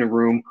hosting a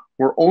room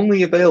were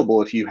only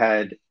available if you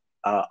had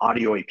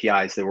audio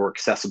APIs that were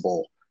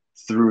accessible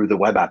through the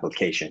web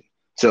application.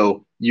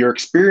 So your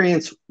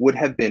experience would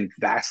have been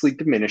vastly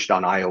diminished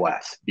on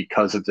iOS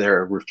because of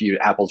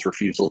Apple's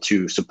refusal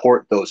to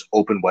support those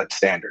open web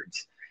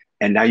standards.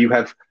 And now you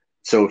have,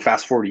 so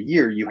fast forward a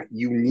year, you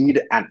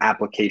need an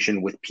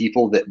application with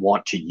people that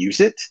want to use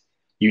it.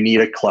 You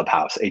need a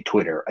Clubhouse, a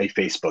Twitter, a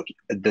Facebook,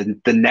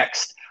 the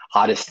next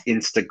hottest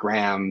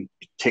Instagram,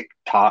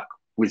 TikTok,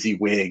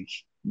 WYSIWYG,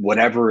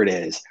 whatever it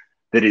is.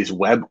 that is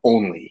web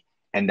only,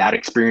 and that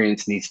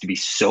experience needs to be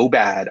so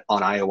bad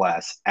on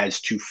iOS as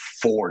to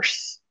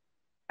force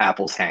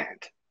Apple's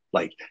hand.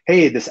 Like,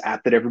 hey, this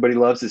app that everybody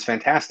loves is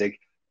fantastic.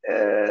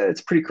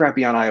 It's pretty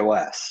crappy on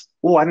iOS.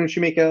 Well, why don't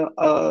you make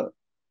a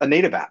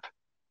native app?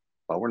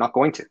 Well, we're not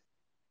going to.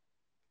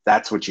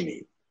 That's what you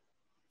need.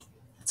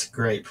 That's a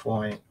great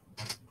point.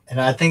 And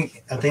I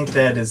think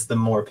that is the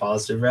more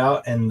positive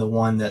route and the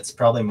one that's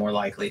probably more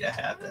likely to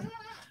happen,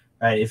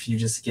 right? If you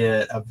just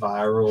get a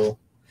viral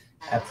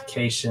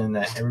application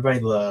that everybody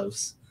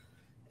loves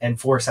and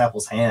force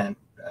Apple's hand,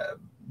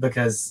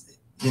 because,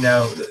 you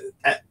know,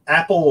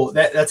 Apple,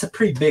 that's a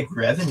pretty big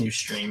revenue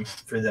stream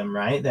for them,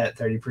 right? That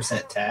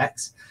 30%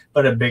 tax.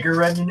 But a bigger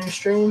revenue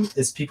stream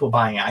is people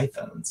buying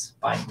iPhones,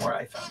 buying more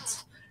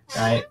iPhones,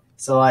 right?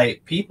 So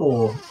like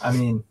people, I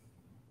mean,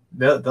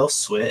 they'll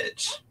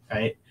switch,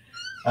 right?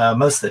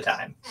 Most of the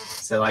time.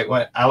 So like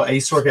I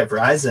used to work at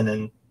Verizon,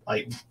 and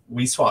like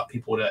we swapped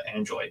people to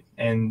Android,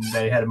 and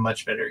they had a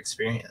much better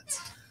experience.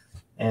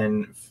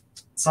 And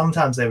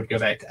sometimes they would go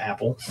back to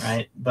Apple,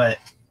 right? But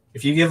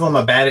if you give them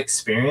a bad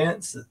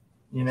experience,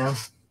 you know,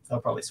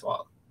 they'll probably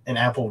swap. And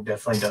Apple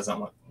definitely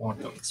doesn't want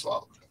them to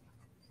swap.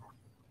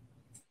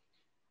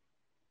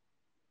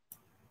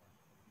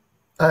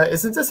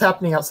 Isn't this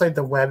happening outside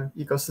the web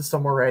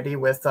ecosystem already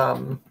with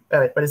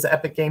but it's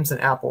Epic Games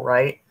and Apple,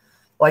 right?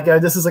 Like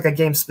this is like a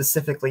game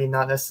specifically,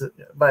 not necessarily,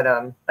 but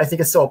I think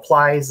it still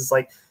applies. It's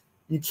like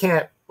you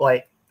can't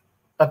like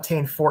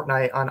obtain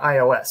Fortnite on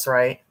iOS,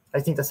 right? I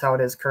think that's how it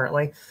is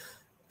currently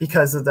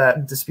because of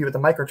that dispute with the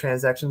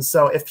microtransactions.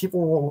 So if people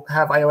will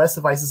have iOS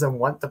devices and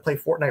want to play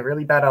Fortnite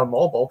really bad on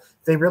mobile,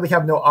 they really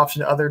have no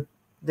option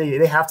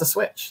they have to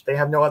switch. They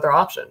have no other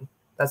option.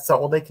 That's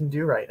all they can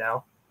do right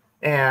now.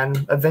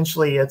 And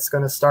eventually it's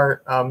going to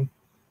start,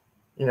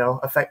 you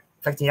know,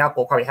 affecting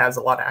Apple. Probably has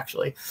a lot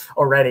actually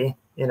already,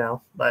 you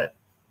know, but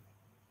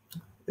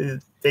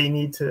they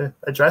need to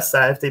address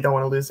that if they don't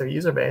want to lose their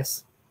user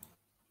base.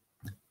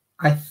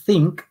 I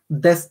think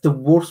that's the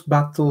worst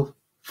battle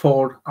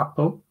for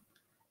Apple.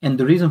 And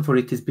the reason for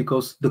it is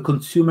because the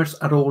consumers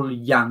are all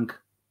young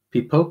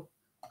people.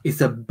 It's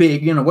a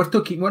big, you know,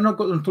 we're not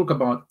going to talk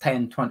about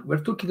 10, 20.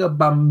 We're talking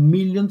about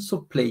millions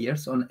of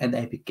players on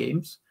Epic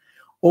Games,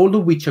 all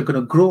of which are going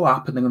to grow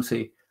up and they're going to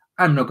say,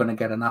 I'm not going to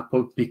get an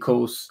Apple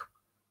because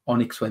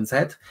on X, Y, and Z.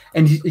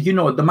 And, you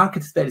know, the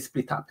market is very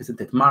split up,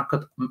 isn't it?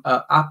 Market,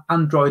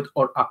 Android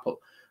or Apple.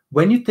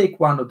 When you take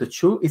one of the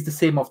two, it's the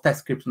same of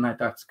TypeScript and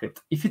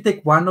TypeScript. If you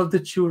take one of the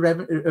two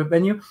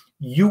revenue,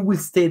 you will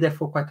stay there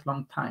for quite a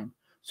long time.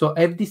 So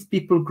if these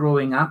people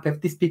growing up,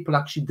 if these people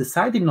actually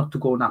deciding not to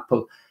go on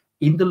Apple,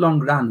 in the long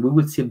run, we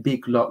will see a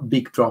big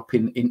drop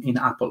in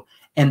Apple.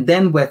 And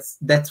then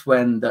that's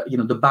when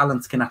the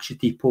balance can actually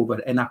tip over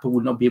and Apple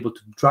will not be able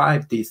to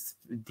drive these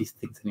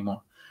things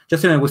anymore.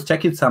 Just, I was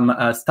checking some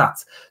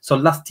stats. So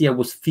last year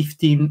was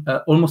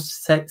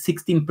almost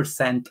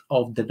 16%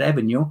 of the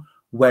revenue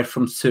were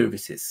from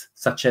services,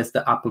 such as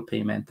the Apple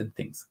payment and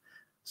things.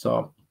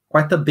 So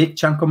quite a big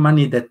chunk of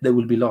money that they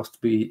will be lost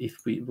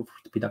if we move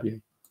to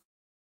PWA.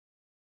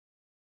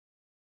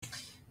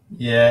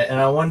 Yeah, and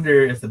I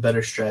wonder if the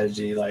better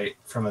strategy, like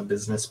from a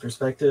business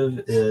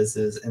perspective, is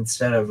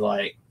instead of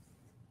like,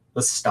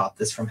 let's stop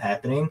this from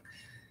happening,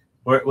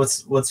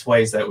 what's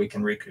ways that we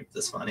can recoup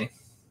this money,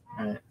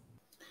 right?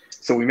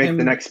 So we make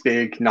the next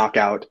big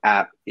knockout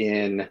app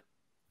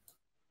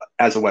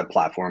as a web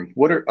platform.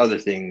 What are other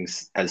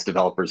things as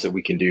developers that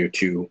we can do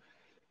to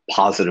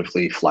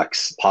positively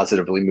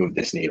move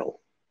this needle?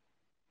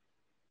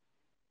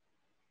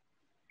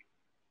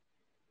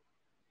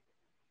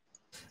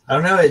 I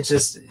don't know. It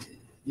just,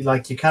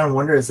 like, you kind of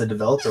wonder as a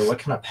developer, what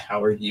kind of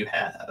power do you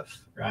have,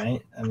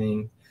 right? I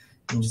mean,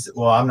 I'm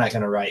not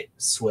going to write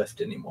Swift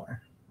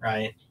anymore,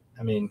 right?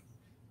 I mean,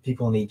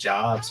 people need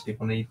jobs.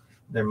 People need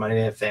their money.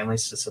 They have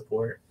families to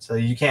support. So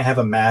you can't have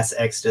a mass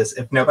exodus.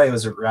 If nobody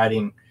was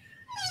writing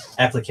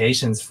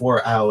applications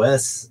for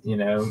iOS, you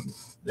know,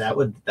 that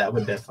would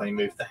definitely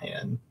move the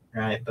hand,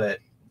 right? But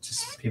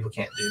just people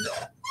can't do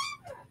that.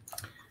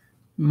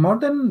 More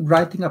than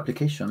writing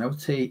application, I would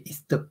say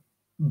is the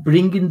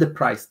bringing the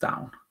price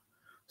down.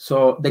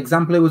 So the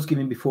example I was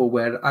giving before,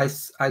 where I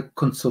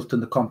consulted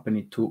the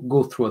company to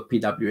go through a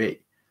PWA,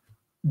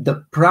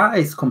 the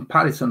price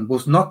comparison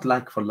was not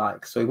like for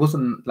like. So it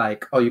wasn't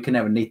like, oh, you can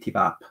have a native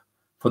app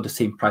for the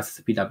same price as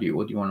a PWA.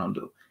 What do you want to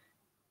do?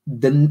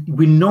 Then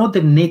we know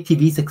that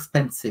native is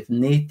expensive.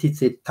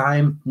 Native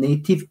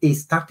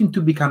is starting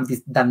to become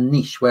that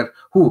niche where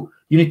you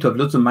need to have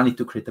lots of money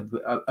to create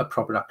a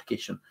proper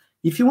application.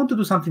 If you want to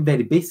do something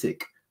very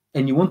basic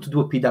and you want to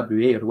do a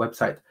PWA or a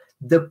website,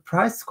 the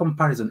price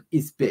comparison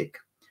is big.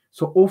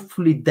 So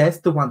hopefully that's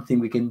the one thing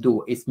we can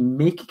do, is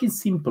making it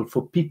simple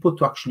for people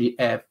to actually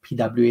have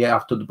PWA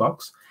out of the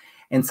box.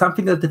 And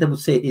something that I would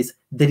say is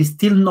there is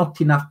still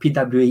not enough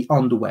PWA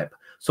on the web.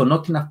 So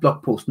not enough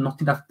blog posts, not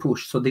enough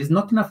push. So there's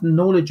not enough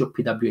knowledge of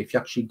PWA if you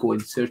actually go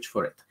and search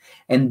for it.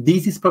 And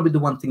this is probably the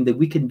one thing that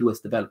we can do as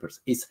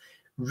developers, is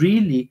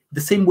really the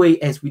same way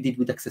as we did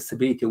with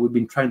accessibility, or we've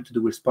been trying to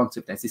do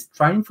responsiveness, is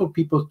trying for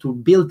people to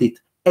build it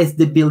as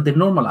they build the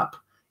normal app.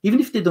 Even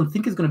if they don't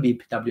think it's going to be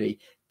PWA,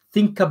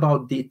 think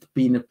about it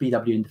being a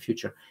PWA in the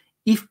future.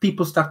 If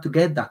people start to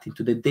get that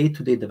into the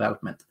day-to-day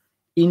development,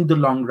 in the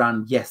long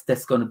run, yes,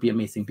 that's going to be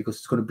amazing because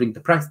it's going to bring the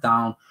price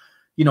down.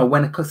 You know,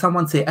 when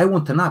someone say, I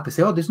want an app, I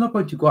say, oh, there's no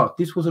point to go out.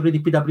 This was already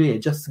PWA.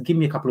 Just give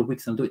me a couple of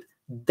weeks and do it.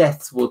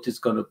 That's what is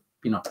going to,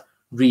 you know,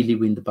 really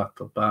win the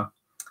battle. But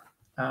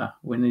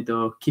we need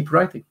to keep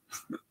writing.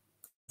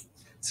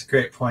 It's a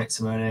great point,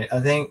 Simone. I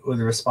think with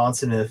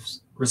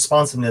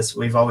responsiveness,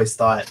 we've always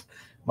thought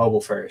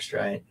mobile first,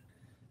 right?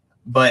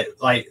 But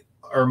like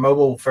our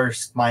mobile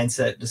first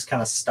mindset just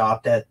kind of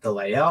stopped at the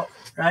layout,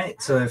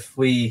 right? So if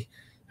we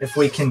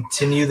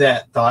continue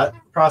that thought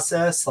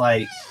process,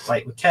 like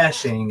with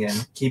caching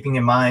and keeping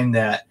in mind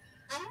that,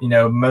 you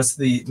know, most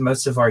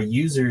of our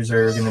users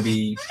are going to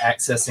be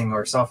accessing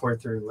our software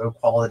through low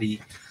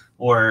quality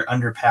or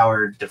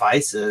underpowered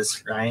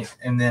devices, right?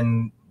 And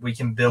then we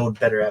can build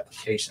better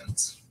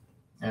applications.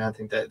 And I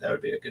think that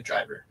would be a good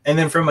driver. And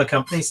then from a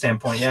company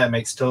standpoint, yeah, it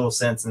makes total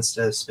sense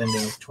instead of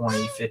spending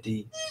 20,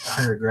 50,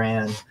 100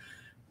 grand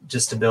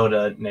just to build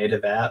a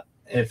native app.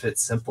 If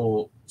it's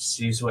simple, just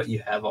use what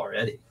you have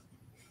already.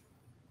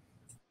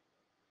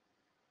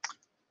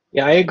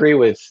 Yeah, I agree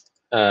with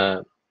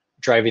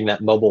driving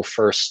that mobile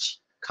first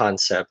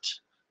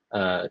concept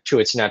to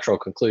its natural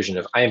conclusion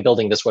of I am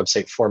building this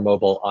website for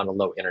mobile on a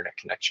low internet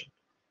connection.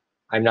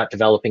 I'm not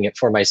developing it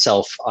for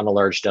myself on a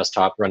large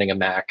desktop running a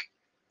Mac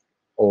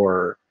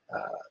or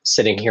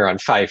sitting here on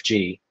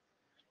 5G.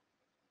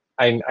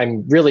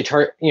 I'm really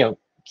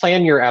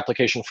plan your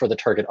application for the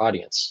target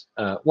audience.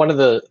 One of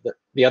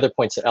the other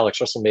points that Alex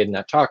Russell made in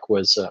that talk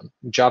was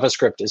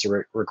JavaScript is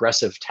a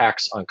regressive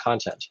tax on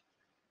content.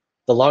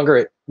 The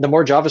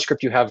more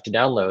JavaScript you have to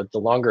download, the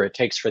longer it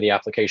takes for the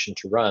application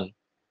to run.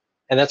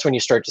 And that's when you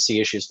start to see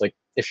issues like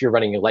if you're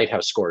running your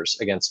Lighthouse scores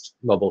against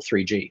mobile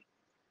 3G,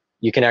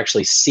 you can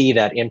actually see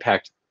that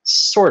impact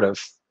sort of,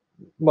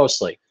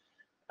 mostly,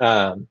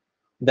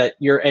 that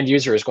your end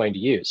user is going to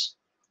use.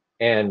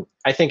 And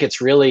I think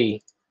it's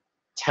really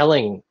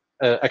telling.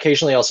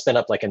 Occasionally I'll spin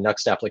up like a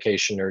Nuxt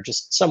application or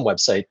just some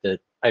website that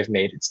I've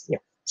made. It's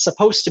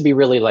supposed to be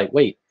really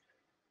lightweight.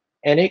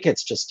 And it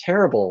gets just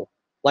terrible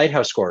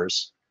Lighthouse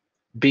scores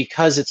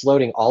because it's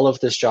loading all of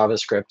this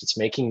JavaScript. It's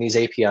making these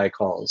API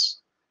calls.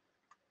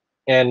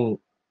 And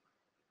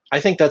I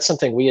think that's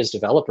something we as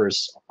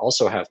developers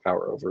also have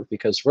power over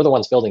because we're the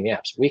ones building the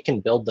apps. We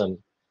can build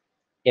them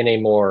in a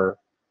more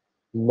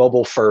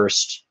mobile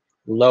first,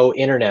 low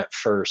internet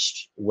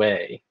first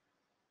way,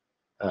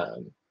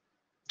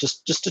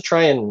 just to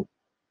try and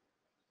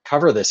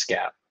cover this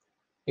gap.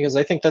 Because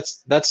I think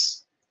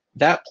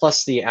that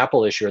plus the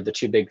Apple issue are the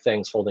two big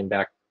things holding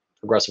back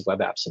progressive web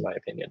apps, in my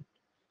opinion.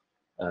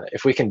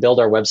 If we can build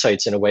our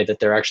websites in a way that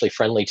they're actually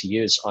friendly to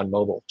use on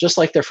mobile, just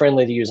like they're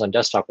friendly to use on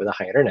desktop with a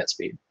high internet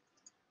speed,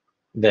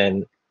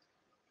 then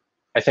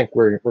I think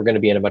we're going to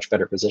be in a much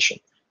better position.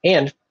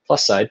 And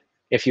plus side,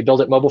 if you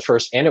build it mobile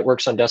first and it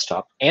works on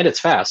desktop and it's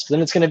fast, then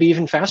it's going to be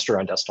even faster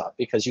on desktop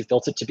because you've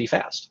built it to be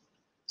fast.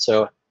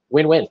 So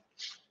win-win.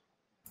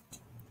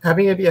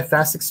 Having it be a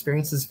fast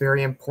experience is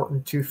very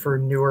important too for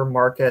newer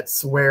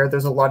markets where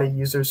there's a lot of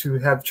users who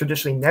have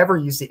traditionally never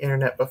used the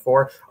internet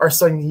before are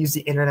starting to use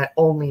the internet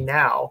only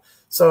now.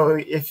 So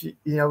if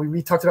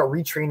we talked about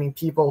retraining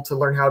people to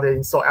learn how to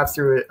install apps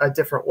through a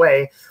different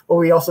way, but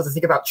we also have to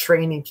think about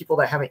training people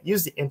that haven't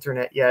used the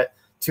internet yet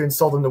to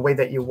install them the way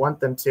that you want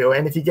them to.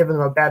 And if you give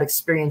them a bad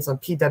experience on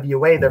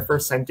PWA their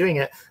first time doing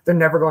it, they're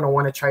never going to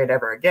want to try it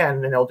ever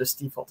again, and they'll just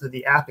default to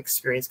the app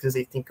experience because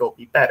they think it'll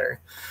be better.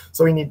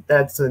 So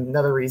that's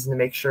another reason to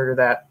make sure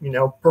that,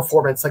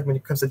 performance, like when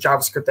it comes to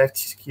JavaScript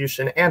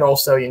execution and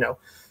also,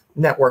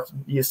 network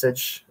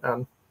usage,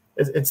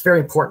 it's very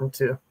important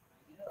to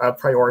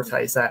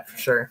prioritize that for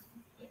sure.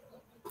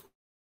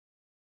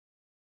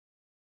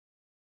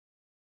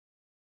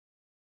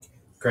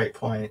 Great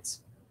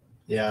points.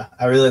 Yeah,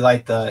 I really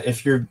like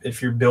if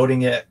you're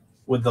building it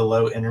with the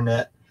low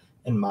internet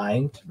in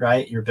mind,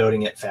 right? You're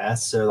building it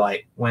fast. So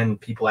like when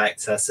people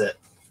access it,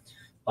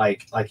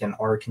 like in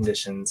our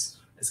conditions,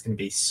 it's going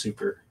to be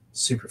super,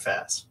 super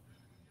fast.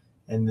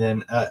 And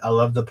then I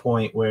love the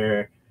point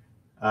where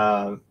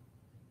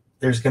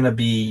there's going to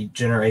be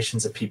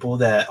generations of people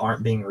that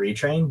aren't being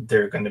retrained.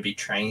 They're going to be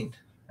trained,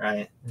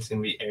 right? There's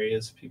going to be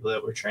areas of people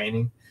that we're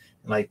training.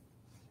 And like,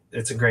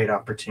 it's a great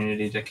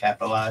opportunity to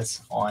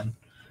capitalize on.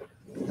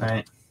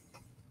 Right.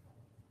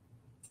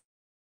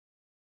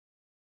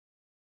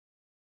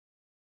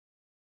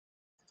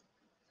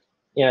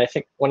 Yeah, I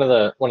think one of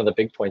the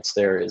big points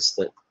there is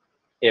that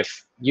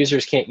if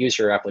users can't use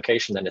your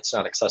application, then it's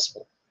not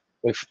accessible.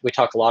 We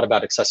talk a lot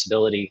about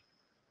accessibility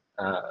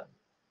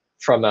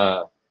from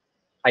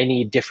I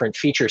need different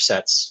feature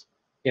sets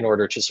in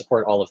order to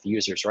support all of the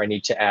users, or I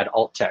need to add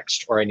alt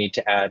text, or I need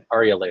to add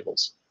ARIA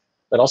labels.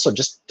 But also,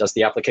 just does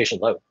the application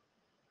load?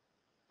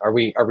 Are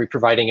we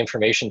providing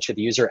information to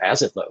the user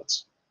as it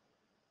loads?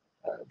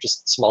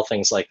 Just small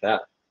things like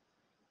that,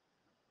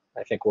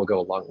 I think, will go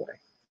a long way.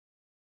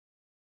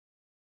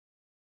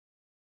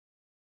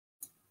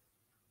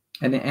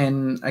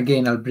 And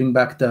again, I'll bring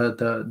back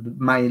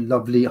my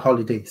lovely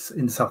holidays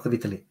in the south of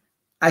Italy.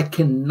 I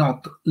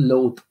cannot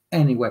load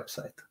any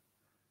website.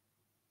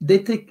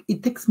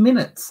 It takes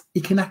minutes.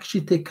 It can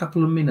actually take a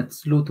couple of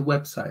minutes to load the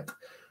website.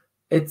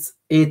 It's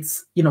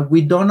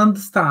we don't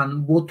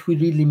understand what we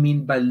really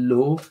mean by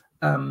low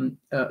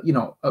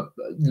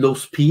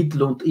speed,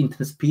 low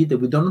internet speed.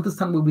 We don't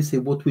understand when we say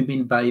what we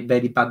mean by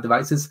very bad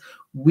devices.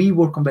 We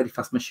work on very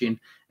fast machine,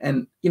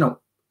 and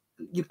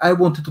I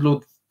wanted to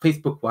load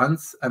Facebook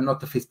once. I'm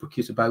not a Facebook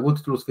user, but I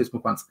wanted to load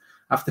Facebook once.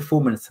 After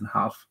 4 minutes and a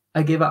half,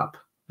 I gave up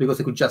because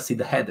I could just see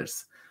the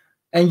headers.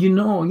 And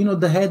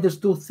the headers,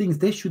 those things,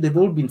 they should have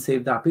all been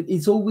saved up.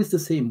 It's always the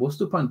same. What's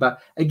the point? But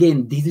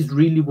again, this is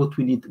really what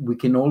we need. We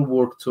can all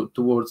work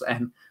towards.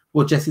 And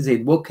what Jesse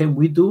said, what can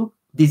we do?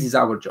 This is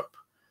our job.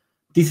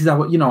 This is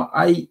our,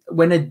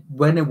 when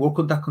I work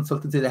on that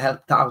consultancy that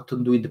helped out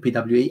on doing the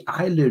PWA,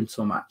 I learned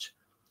so much.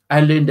 I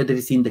learned that there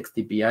is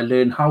IndexedDB. I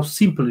learned how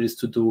simple it is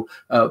to do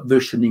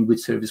versioning with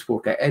service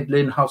work. I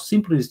learned how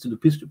simple it is to do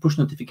push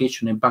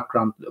notification and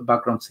background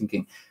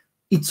syncing.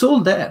 It's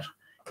all there.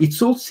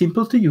 It's all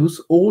simple to use,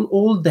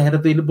 all there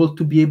available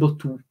to be able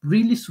to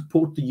really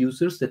support the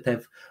users that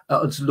have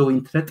slow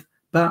internet.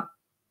 But,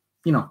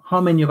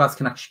 how many of us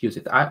can actually use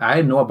it?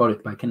 I know about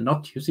it, but I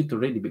cannot use it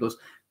already because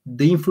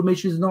the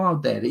information is not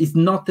out there. It's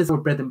not as our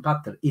bread and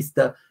butter. It's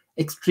the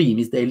extreme,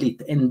 it's the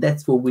elite. And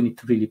that's what we need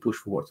to really push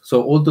forward.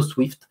 So all the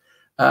Swift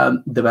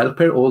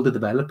all the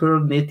developer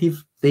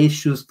native, they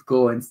should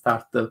go and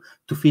start to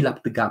fill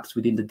up the gaps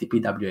within the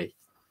PWA.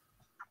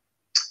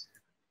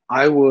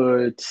 I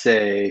would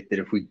say that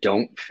if we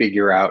don't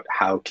figure out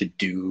how to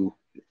do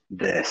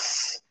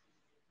this,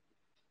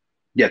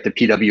 get the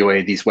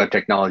PWA, these web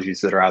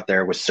technologies that are out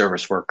there with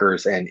service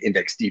workers and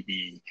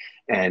IndexedDB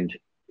and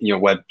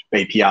web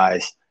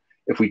APIs,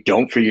 if we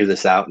don't figure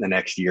this out in the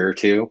next year or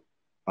two,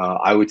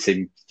 I would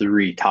say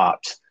 3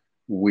 tops,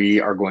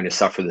 we are going to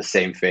suffer the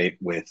same fate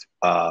with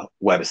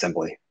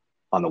WebAssembly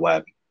on the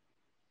web,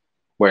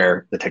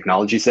 where the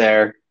technology's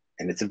there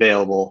and it's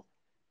available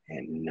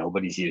and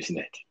nobody's using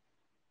it.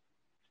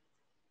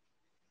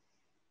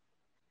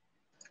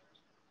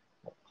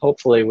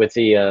 Hopefully with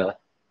the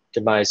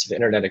demise of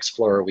Internet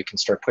Explorer, we can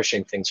start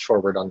pushing things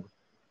forward on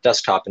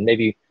desktop. And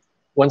maybe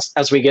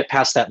as we get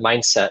past that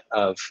mindset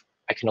of,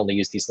 I can only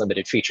use these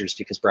limited features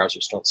because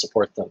browsers don't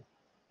support them,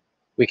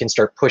 we can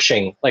start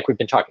pushing, like we've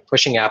been talking,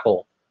 pushing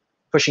Apple,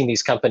 pushing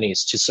these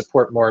companies to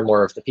support more and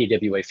more of the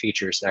PWA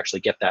features and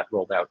actually get that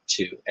rolled out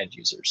to end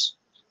users.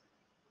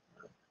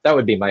 That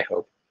would be my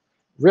hope.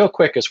 Real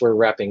quick, as we're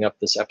wrapping up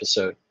this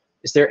episode,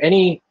 is there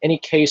any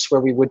case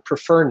where we would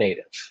prefer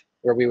native,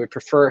 where we would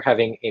prefer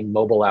having a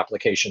mobile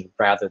application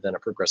rather than a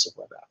progressive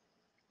web app?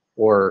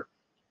 Or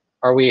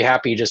are we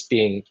happy just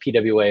being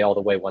PWA all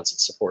the way once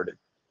it's supported?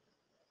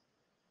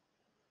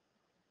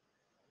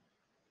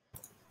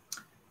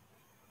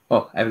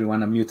 Oh,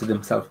 everyone unmuted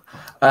themselves.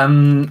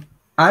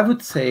 I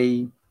would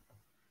say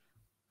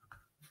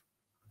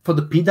for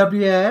the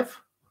PWA,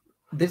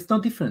 there's no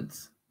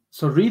difference.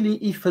 So really,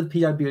 if a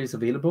PWA is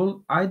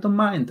available, I don't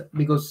mind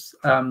because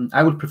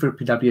I would prefer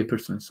PWA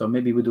personally. So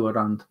maybe we do a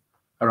round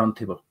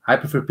table. I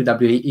prefer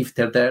PWA if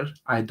they're there.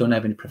 I don't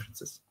have any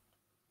preferences.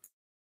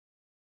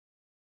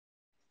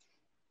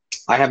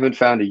 I haven't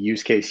found a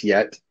use case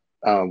yet,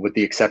 with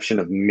the exception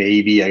of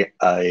maybe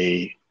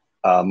a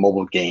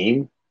mobile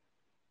game.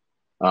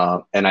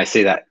 And I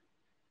say that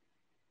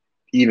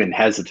even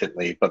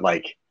hesitantly, but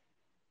like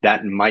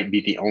that might be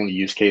the only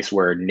use case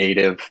where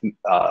native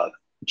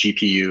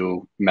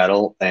GPU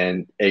metal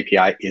and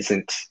API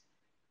isn't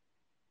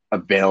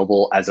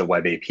available as a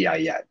web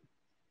API yet.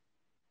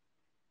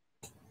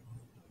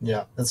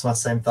 Yeah, that's my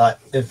same thought.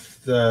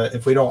 If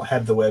we don't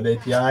have the web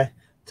API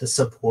to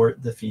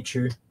support the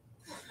feature,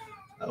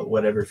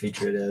 whatever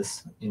feature it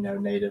is,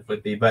 native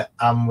would be. But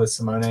I'm with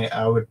Simone.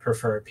 I would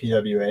prefer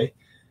PWA.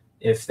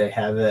 If they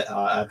have it,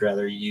 I'd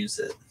rather use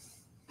it.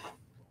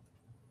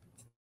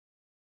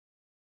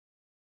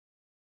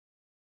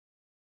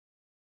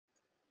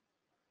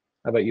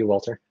 How about you,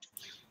 Walter?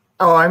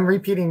 Oh, I'm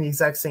repeating the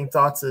exact same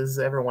thoughts as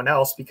everyone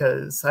else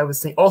because I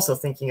was also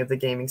thinking of the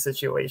gaming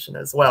situation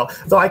as well.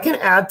 Though I can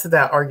add to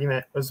that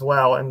argument as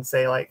well and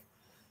say, like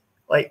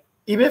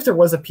even if there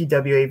was a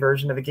PWA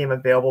version of a game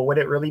available, would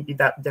it really be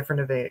that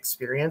different of an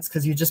experience?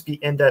 Because you'd just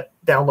end up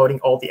downloading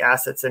all the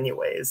assets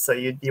anyways. So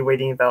you'd be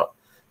waiting about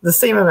the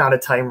same amount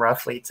of time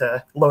roughly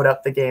to load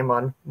up the game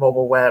on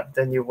mobile web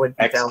than you would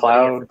be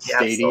downloading it from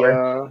the App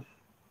Store.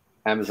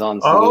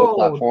 Amazon's little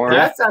platform.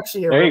 That's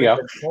actually a really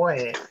good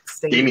point.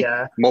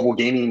 Stadia. Mobile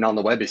gaming on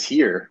the web is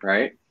here,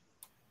 right?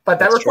 But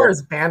that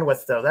requires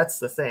bandwidth, though. That's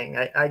the thing.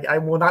 I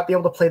will not be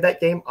able to play that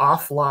game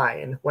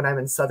offline when I'm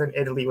in southern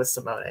Italy with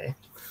Simone.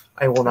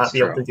 I will not be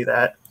able to do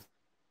that.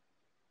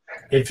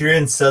 If you're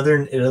in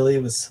southern Italy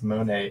with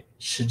Simone,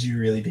 should you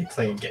really be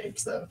playing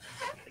games, though?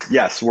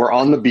 Yes, we're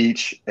on the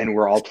beach and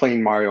we're all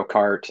playing Mario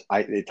Kart.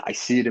 I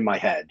see it in my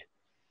head.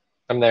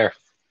 I'm there.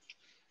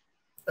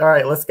 All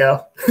right, let's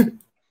go.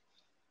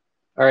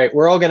 All right,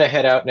 we're all going to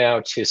head out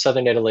now to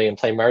southern Italy and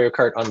play Mario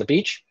Kart on the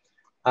beach.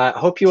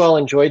 Hope you all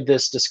enjoyed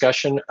this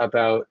discussion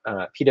about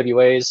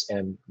PWAs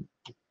and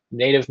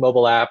native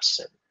mobile apps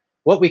and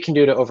what we can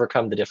do to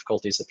overcome the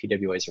difficulties that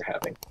PWAs are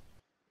having.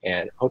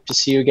 And hope to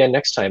see you again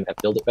next time at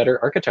Build It Better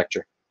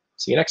Architecture.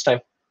 See you next time.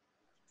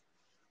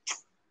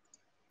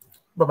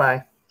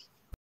 Bye-bye.